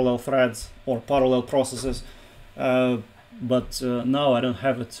in parallel threads or parallel processes, but now I don't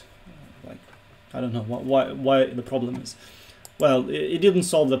have it. Like, I don't know why the problem is. Well, it didn't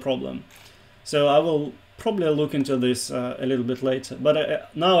solve the problem, so I will probably look into this a little bit later. But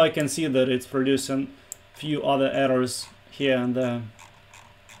now I can see that it's producing a few other errors here and there.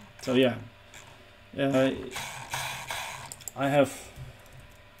 So yeah, I have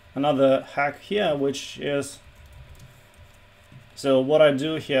another hack here, which is, so what I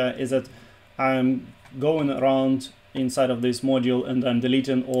do here is that I'm going around inside of this module and I'm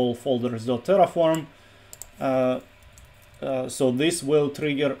deleting all folders.terraform. So this will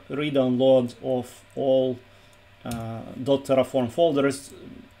trigger re-download of all .terraform folders.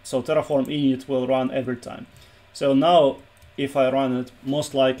 So Terraform init will run every time. So now if I run it,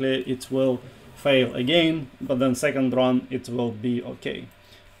 most likely it will fail again, but then second run it will be okay.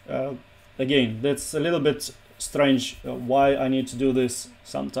 Again, that's a little bit strange why I need to do this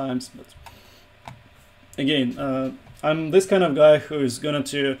sometimes, but again, I'm this kind of guy who is going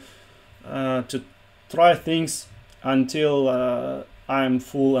to try things until I'm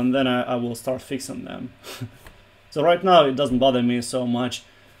full, and then I will start fixing them. So right now it doesn't bother me so much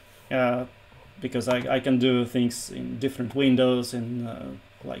because I can do things in different windows in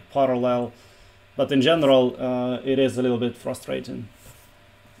like parallel, but in general it is a little bit frustrating.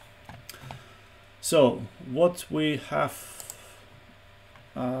 So what we have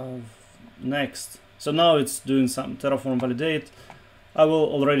next, so now it's doing some Terraform validate. I will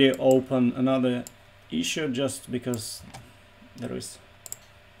already open another issue just because there is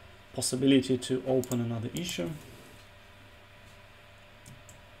possibility to open another issue.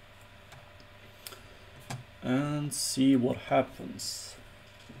 And see what happens.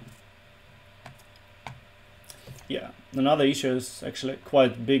 Yeah, another issue is actually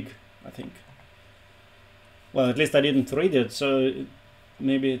quite big, I think. Well, at least I didn't read it, so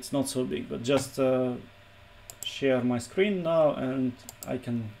maybe it's not so big, but just share my screen now and I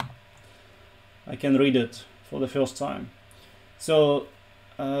can read it for the first time. So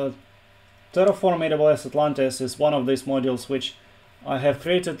Terraform AWS Atlantis is one of these modules which I have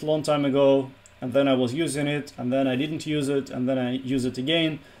created a long time ago, and then I was using it, and then I didn't use it, and then I use it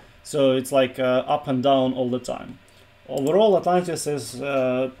again. So it's like up and down all the time. Overall, Atlantis is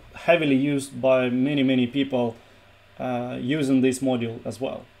heavily used by many people using this module as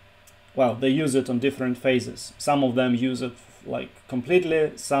well. Well, they use it on different phases. Some of them use it like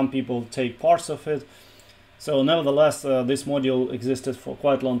completely, some people take parts of it. So nevertheless, this module existed for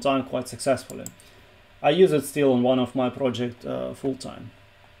quite a long time, quite successfully. I use it still on one of my projects full time.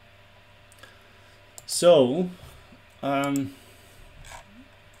 So,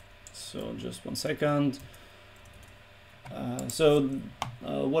 so just one second.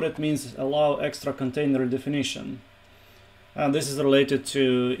 What it means, allow extra container definition. And this is related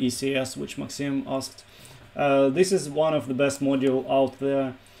to ECS, which Maxim asked. This is one of the best modules out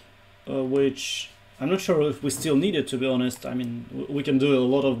there, which I'm not sure if we still need it, to be honest. I mean, we can do a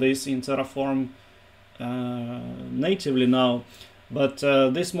lot of this in Terraform natively now, but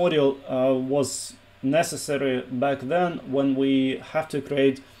this module was necessary back then when we have to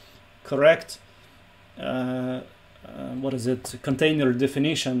create correct container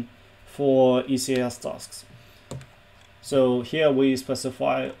definition for ECS tasks. So here we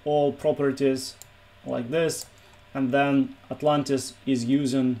specify all properties like this, and then Atlantis is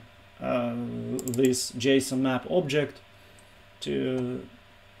using this JSON map object to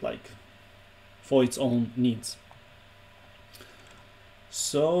for its own needs.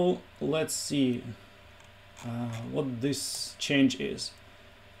 So let's see what this change is.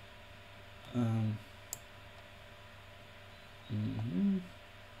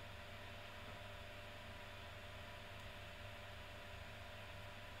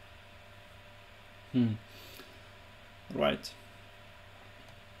 Right.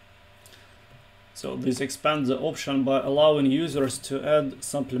 So this expands the option by allowing users to add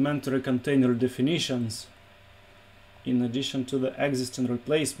supplementary container definitions in addition to the existing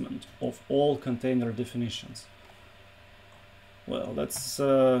replacement of all container definitions. Well, that's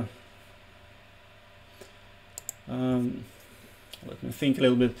let me think a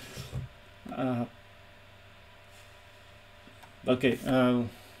little bit. Okay.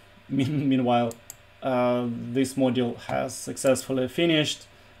 Meanwhile, this module has successfully finished,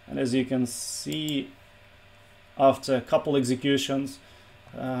 and as you can see, after a couple executions,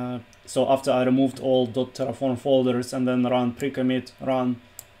 so after I removed all .terraform folders and then run pre-commit run,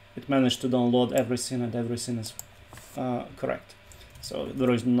 it managed to download everything, and everything is correct. So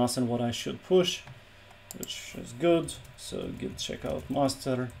there is nothing what I should push, which is good. So git checkout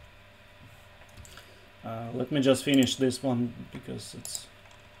master. Let me just finish this one because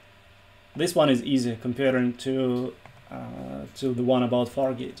this one is easy comparing to the one about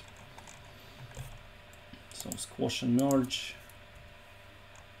Fargate. So squash and merge,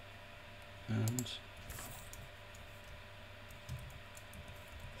 and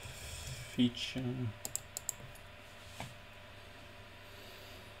feature.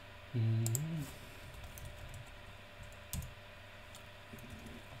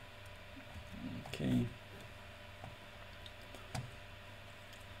 Okay.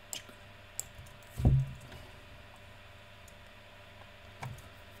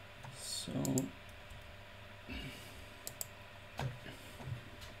 So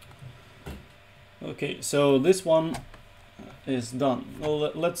okay, so this one is done.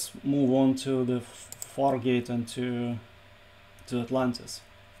 Well, let's move on to the Fargate and to Atlantis.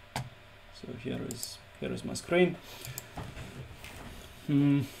 So here is my screen.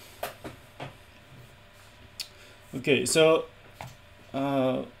 Okay, so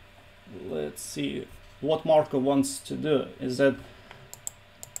let's see what Marco wants to do is that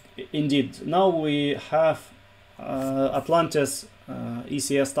indeed now we have Atlantis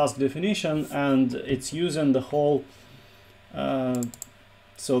ECS task definition, and it's using the whole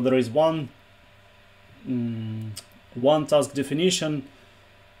so there is one task definition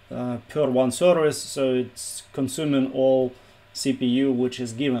per one service, so it's consuming all CPU which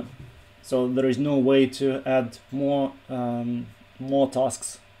is given. So there is no way to add more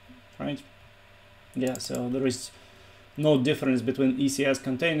tasks, right? Yeah, so there is no difference between ECS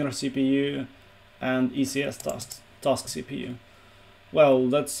container CPU and ECS task CPU. Well,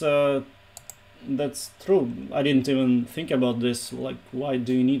 that's true. I didn't even think about this. Like, why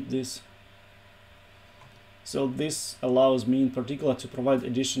do you need this? So this allows me in particular to provide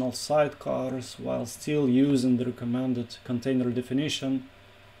additional sidecars while still using the recommended container definition.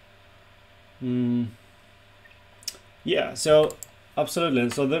 Yeah, so absolutely.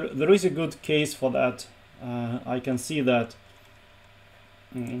 So there is a good case for that. I can see that.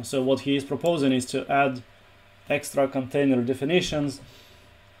 So what he is proposing is to add extra container definitions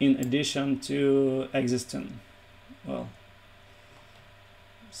in addition to existing. Well,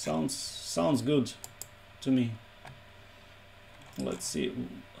 sounds good to me. Let's see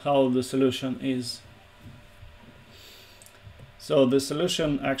how the solution is. So the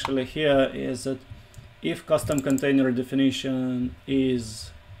solution actually here is that if custom container definition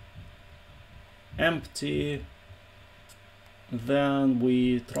is empty, then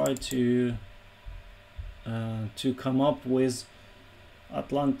we try to come up with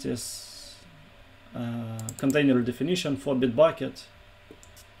Atlantis container definition for Bitbucket,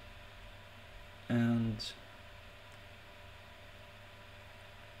 and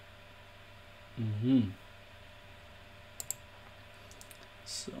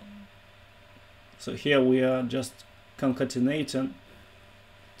so here we are just concatenating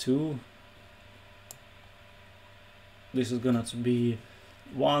two. This is gonna to be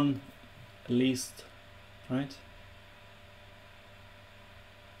one list, right?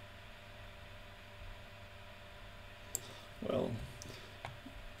 Well,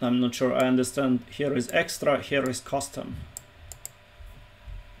 I'm not sure I understand. Here is extra, here is custom.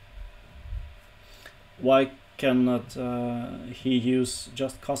 Why cannot he use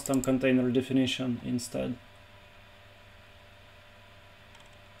just custom container definition instead?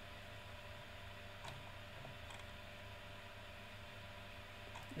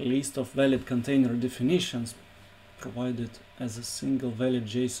 A list of valid container definitions provided as a single valid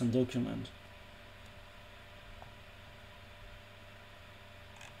JSON document.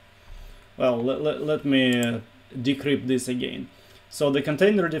 Well, let me decrypt this again. So the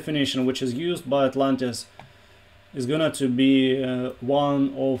container definition which is used by Atlantis is gonna to be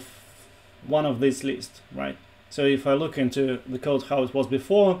one of this list, right? So if I look into the code how it was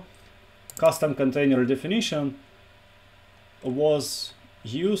before, custom container definition was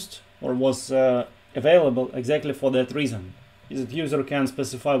used or was available exactly for that reason. Is that user can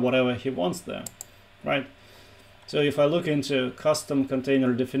specify whatever he wants there, right? So if I look into custom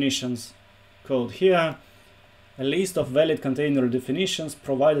container definitions code here, a list of valid container definitions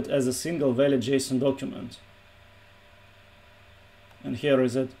provided as a single valid JSON document. And here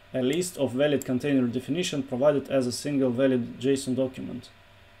is it, a list of valid container definition provided as a single valid JSON document.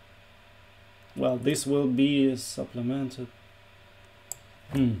 Well, this will be supplemented.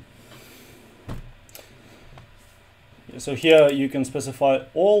 So here you can specify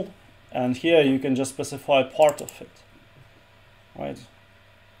all, and here you can just specify part of it, right?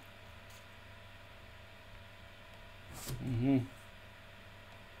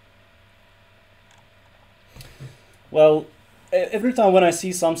 Well, every time when I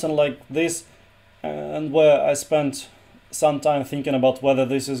see something like this, and where I spent some time thinking about whether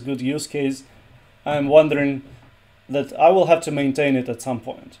this is good use case, I'm wondering that I will have to maintain it at some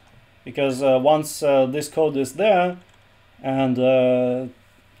point, because once this code is there and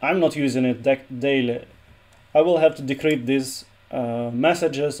I'm not using it daily, I will have to decrypt these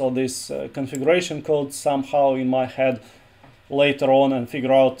messages or this configuration code somehow in my head later on and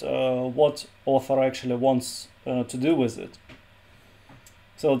figure out what author actually wants to do with it.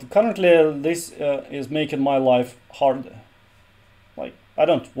 So currently this is making my life harder. Like, I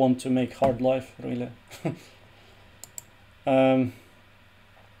don't want to make hard life, really.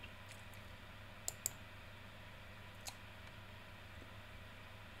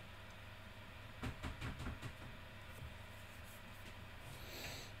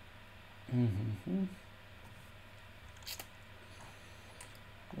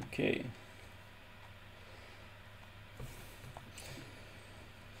 Okay.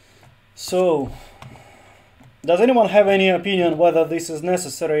 So, does anyone have any opinion whether this is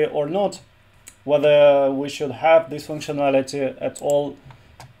necessary or not? Whether we should have this functionality at all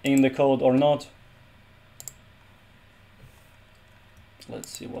in the code or not? Let's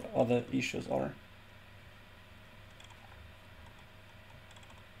see what other issues are.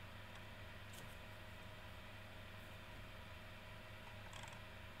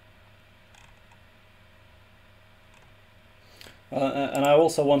 And I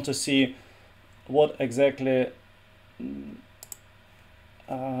also want to see what exactly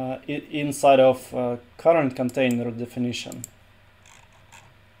inside of current container definition.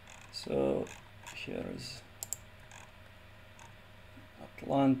 So here is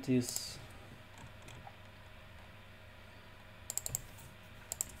Atlantis.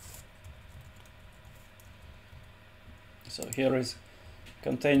 So here is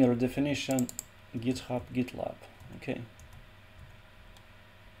container definition, GitHub, GitLab. Okay.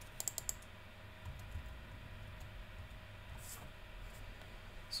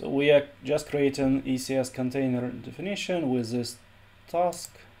 So we are just creating ECS container definition with this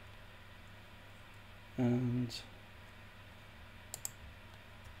task, and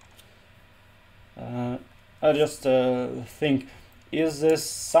I just think, is this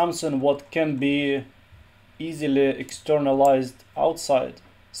something what can be easily externalized outside,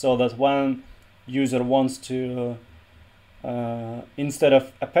 so that when user wants to instead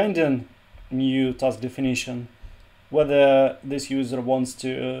of appending new task definition, whether this user wants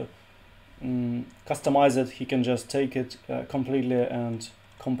to customize it, he can just take it completely and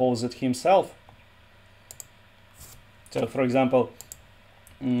compose it himself. So for example,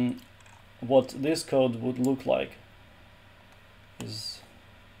 what this code would look like is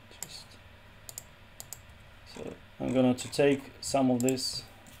just, so I'm going to take some of this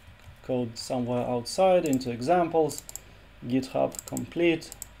code somewhere outside into examples, GitHub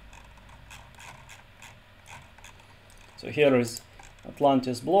complete. So here is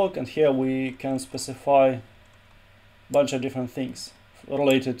Atlantis block, and here we can specify a bunch of different things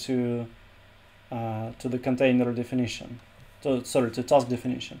related to the container definition, to task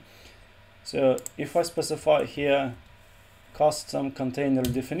definition. So if I specify here custom container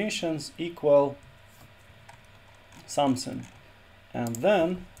definitions equal something, and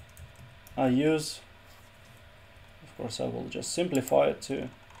then I use, of course I will just simplify it to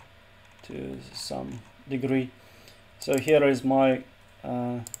some degree. So here is my,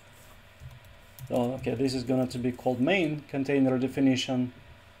 okay, this is going to be called main container definition.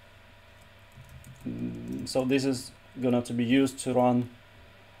 So this is going to be used to run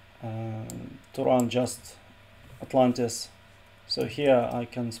just Atlantis. So here I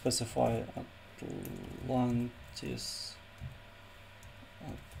can specify Atlantis.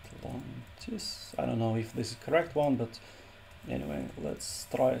 I don't know if this is the correct one, but anyway, let's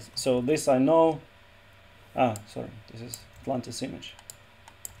try it. So this I know. Sorry, this is Atlantis image.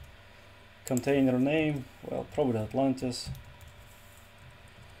 Container name, well, probably Atlantis.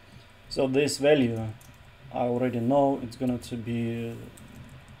 So this value, I already know it's going to be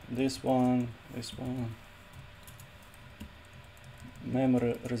this one,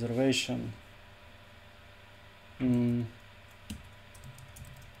 memory reservation.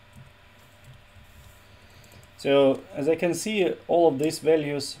 So as I can see, all of these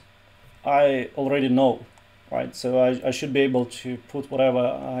values I already know. Right, so I should be able to put whatever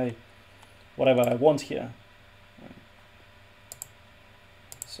I want here. Right.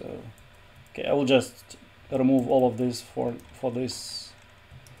 So, okay, I will just remove all of this for this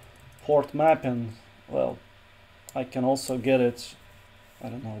port mapping. Well, I can also get it. I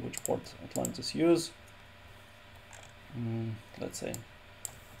don't know which port Atlantis use. Let's say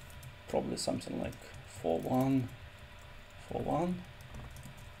probably something like 4.1. for one.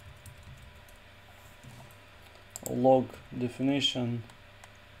 Log definition.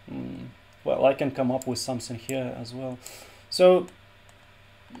 Well, I can come up with something here as well. So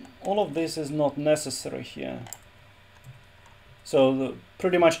all of this is not necessary here. So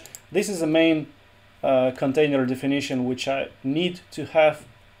pretty much this is the main container definition which I need to have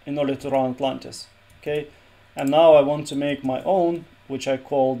in order to run Atlantis. Okay, and now I want to make my own, which I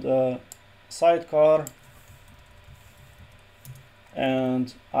called sidecar,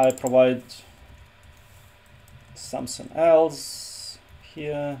 and I provide something else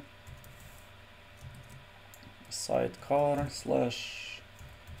here, sidecar slash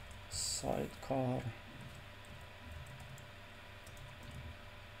sidecar.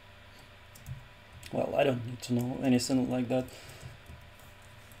 Well, I don't need to know anything like that.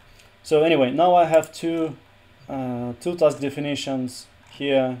 So anyway, now I have two task definitions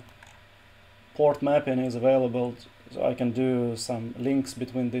here. Port mapping is available, so I can do some links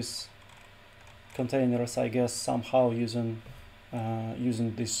between these containers, I guess, somehow using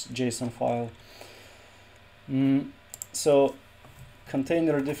this JSON file. So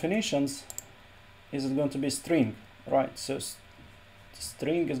container definitions, is it going to be string? Right, so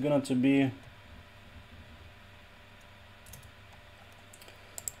string is going to be,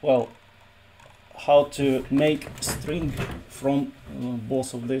 well, how to make string from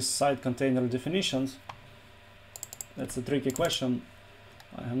both of these side container definitions. That's a tricky question.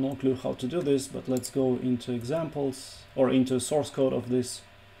 I have no clue how to do this, but let's go into examples or into source code of this.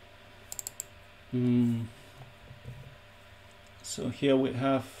 So here we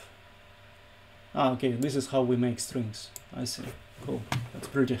have, okay, this is how we make strings. I see, cool, that's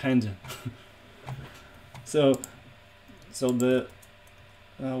pretty handy. So the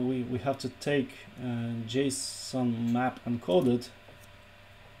we have to take JSON map encoded.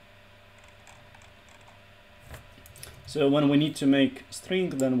 So when we need to make string,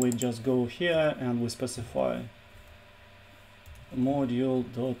 then we just go here and we specify module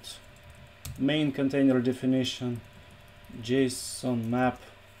dot main container definition JSON map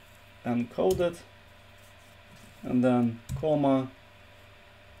encoded, and then comma,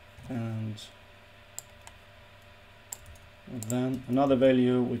 and then another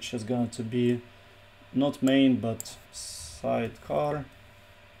value which is going to be not main but sidecar.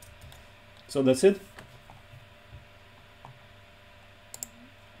 So that's it.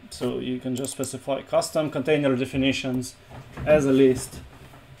 So you can just specify custom container definitions as a list,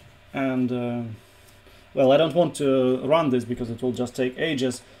 and well, I don't want to run this because it will just take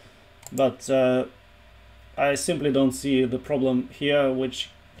ages, but I simply don't see the problem here, which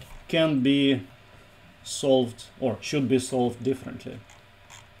can be solved or should be solved differently.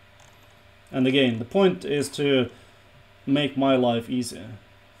 And again, the point is to make my life easier.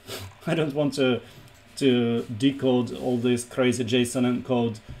 I don't want to decode all these crazy JSON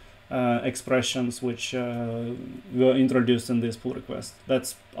encode expressions which were introduced in this pull request.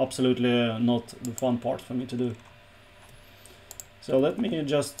 That's absolutely not the fun part for me to do. So let me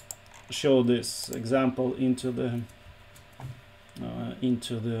just show this example into the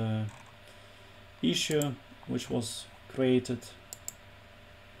issue which was created,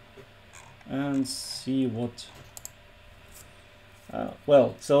 and see what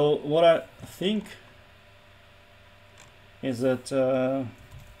well, so what I think is that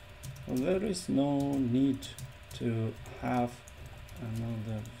there is no need to have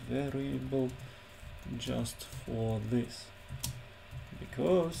another variable just for this,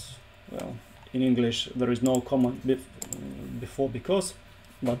 because, well, in English there is no comma before because,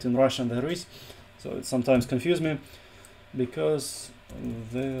 but in Russian there is, so it sometimes confuses me, because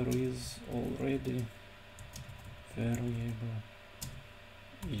there is already variable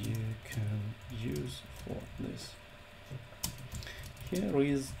you can use for this. Here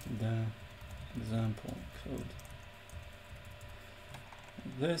is the example code.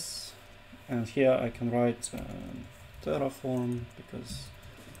 This, and here I can write Terraform because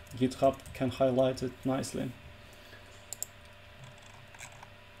GitHub can highlight it nicely.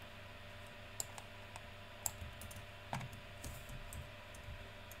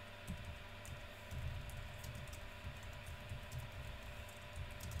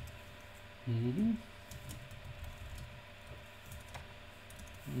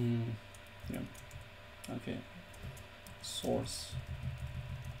 Yeah. Okay. Source.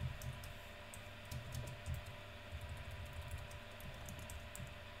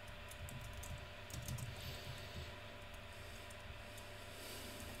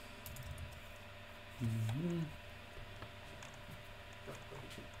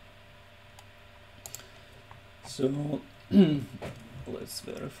 So let's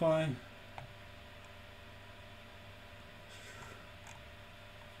verify.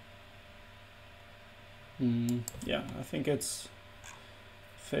 Yeah, I think it's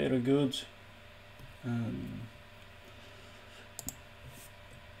very good.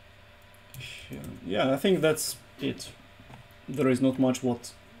 Yeah, I think that's it. There is not much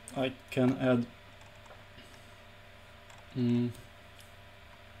what I can add.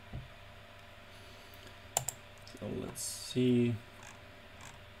 So let's see.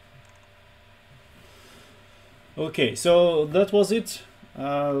 Okay, so that was it.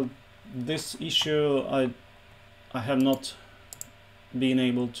 This issue I have not been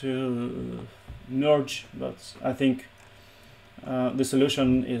able to merge, but I think the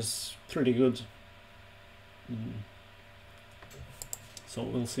solution is pretty good. So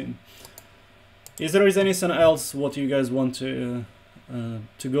we'll see. Is there anything else what you guys want to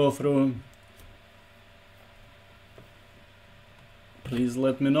go through? Please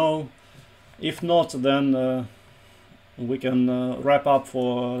let me know. If not, then we can wrap up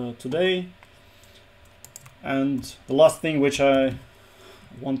for today. And the last thing which I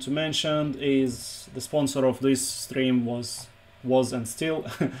want to mention is the sponsor of this stream was and still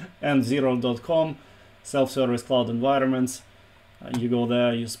and0.com, self-service cloud environments. You go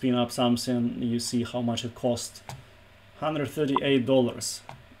there, you spin up something, you see how much it costs. $138.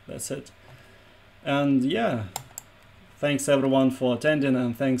 That's it. And yeah, thanks everyone for attending,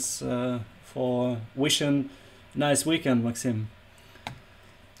 and thanks for wishing nice weekend, Maxim.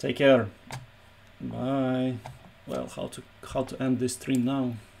 Take care. Bye. Well, how to end this stream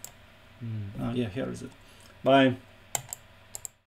now? Yeah, here is it. Bye.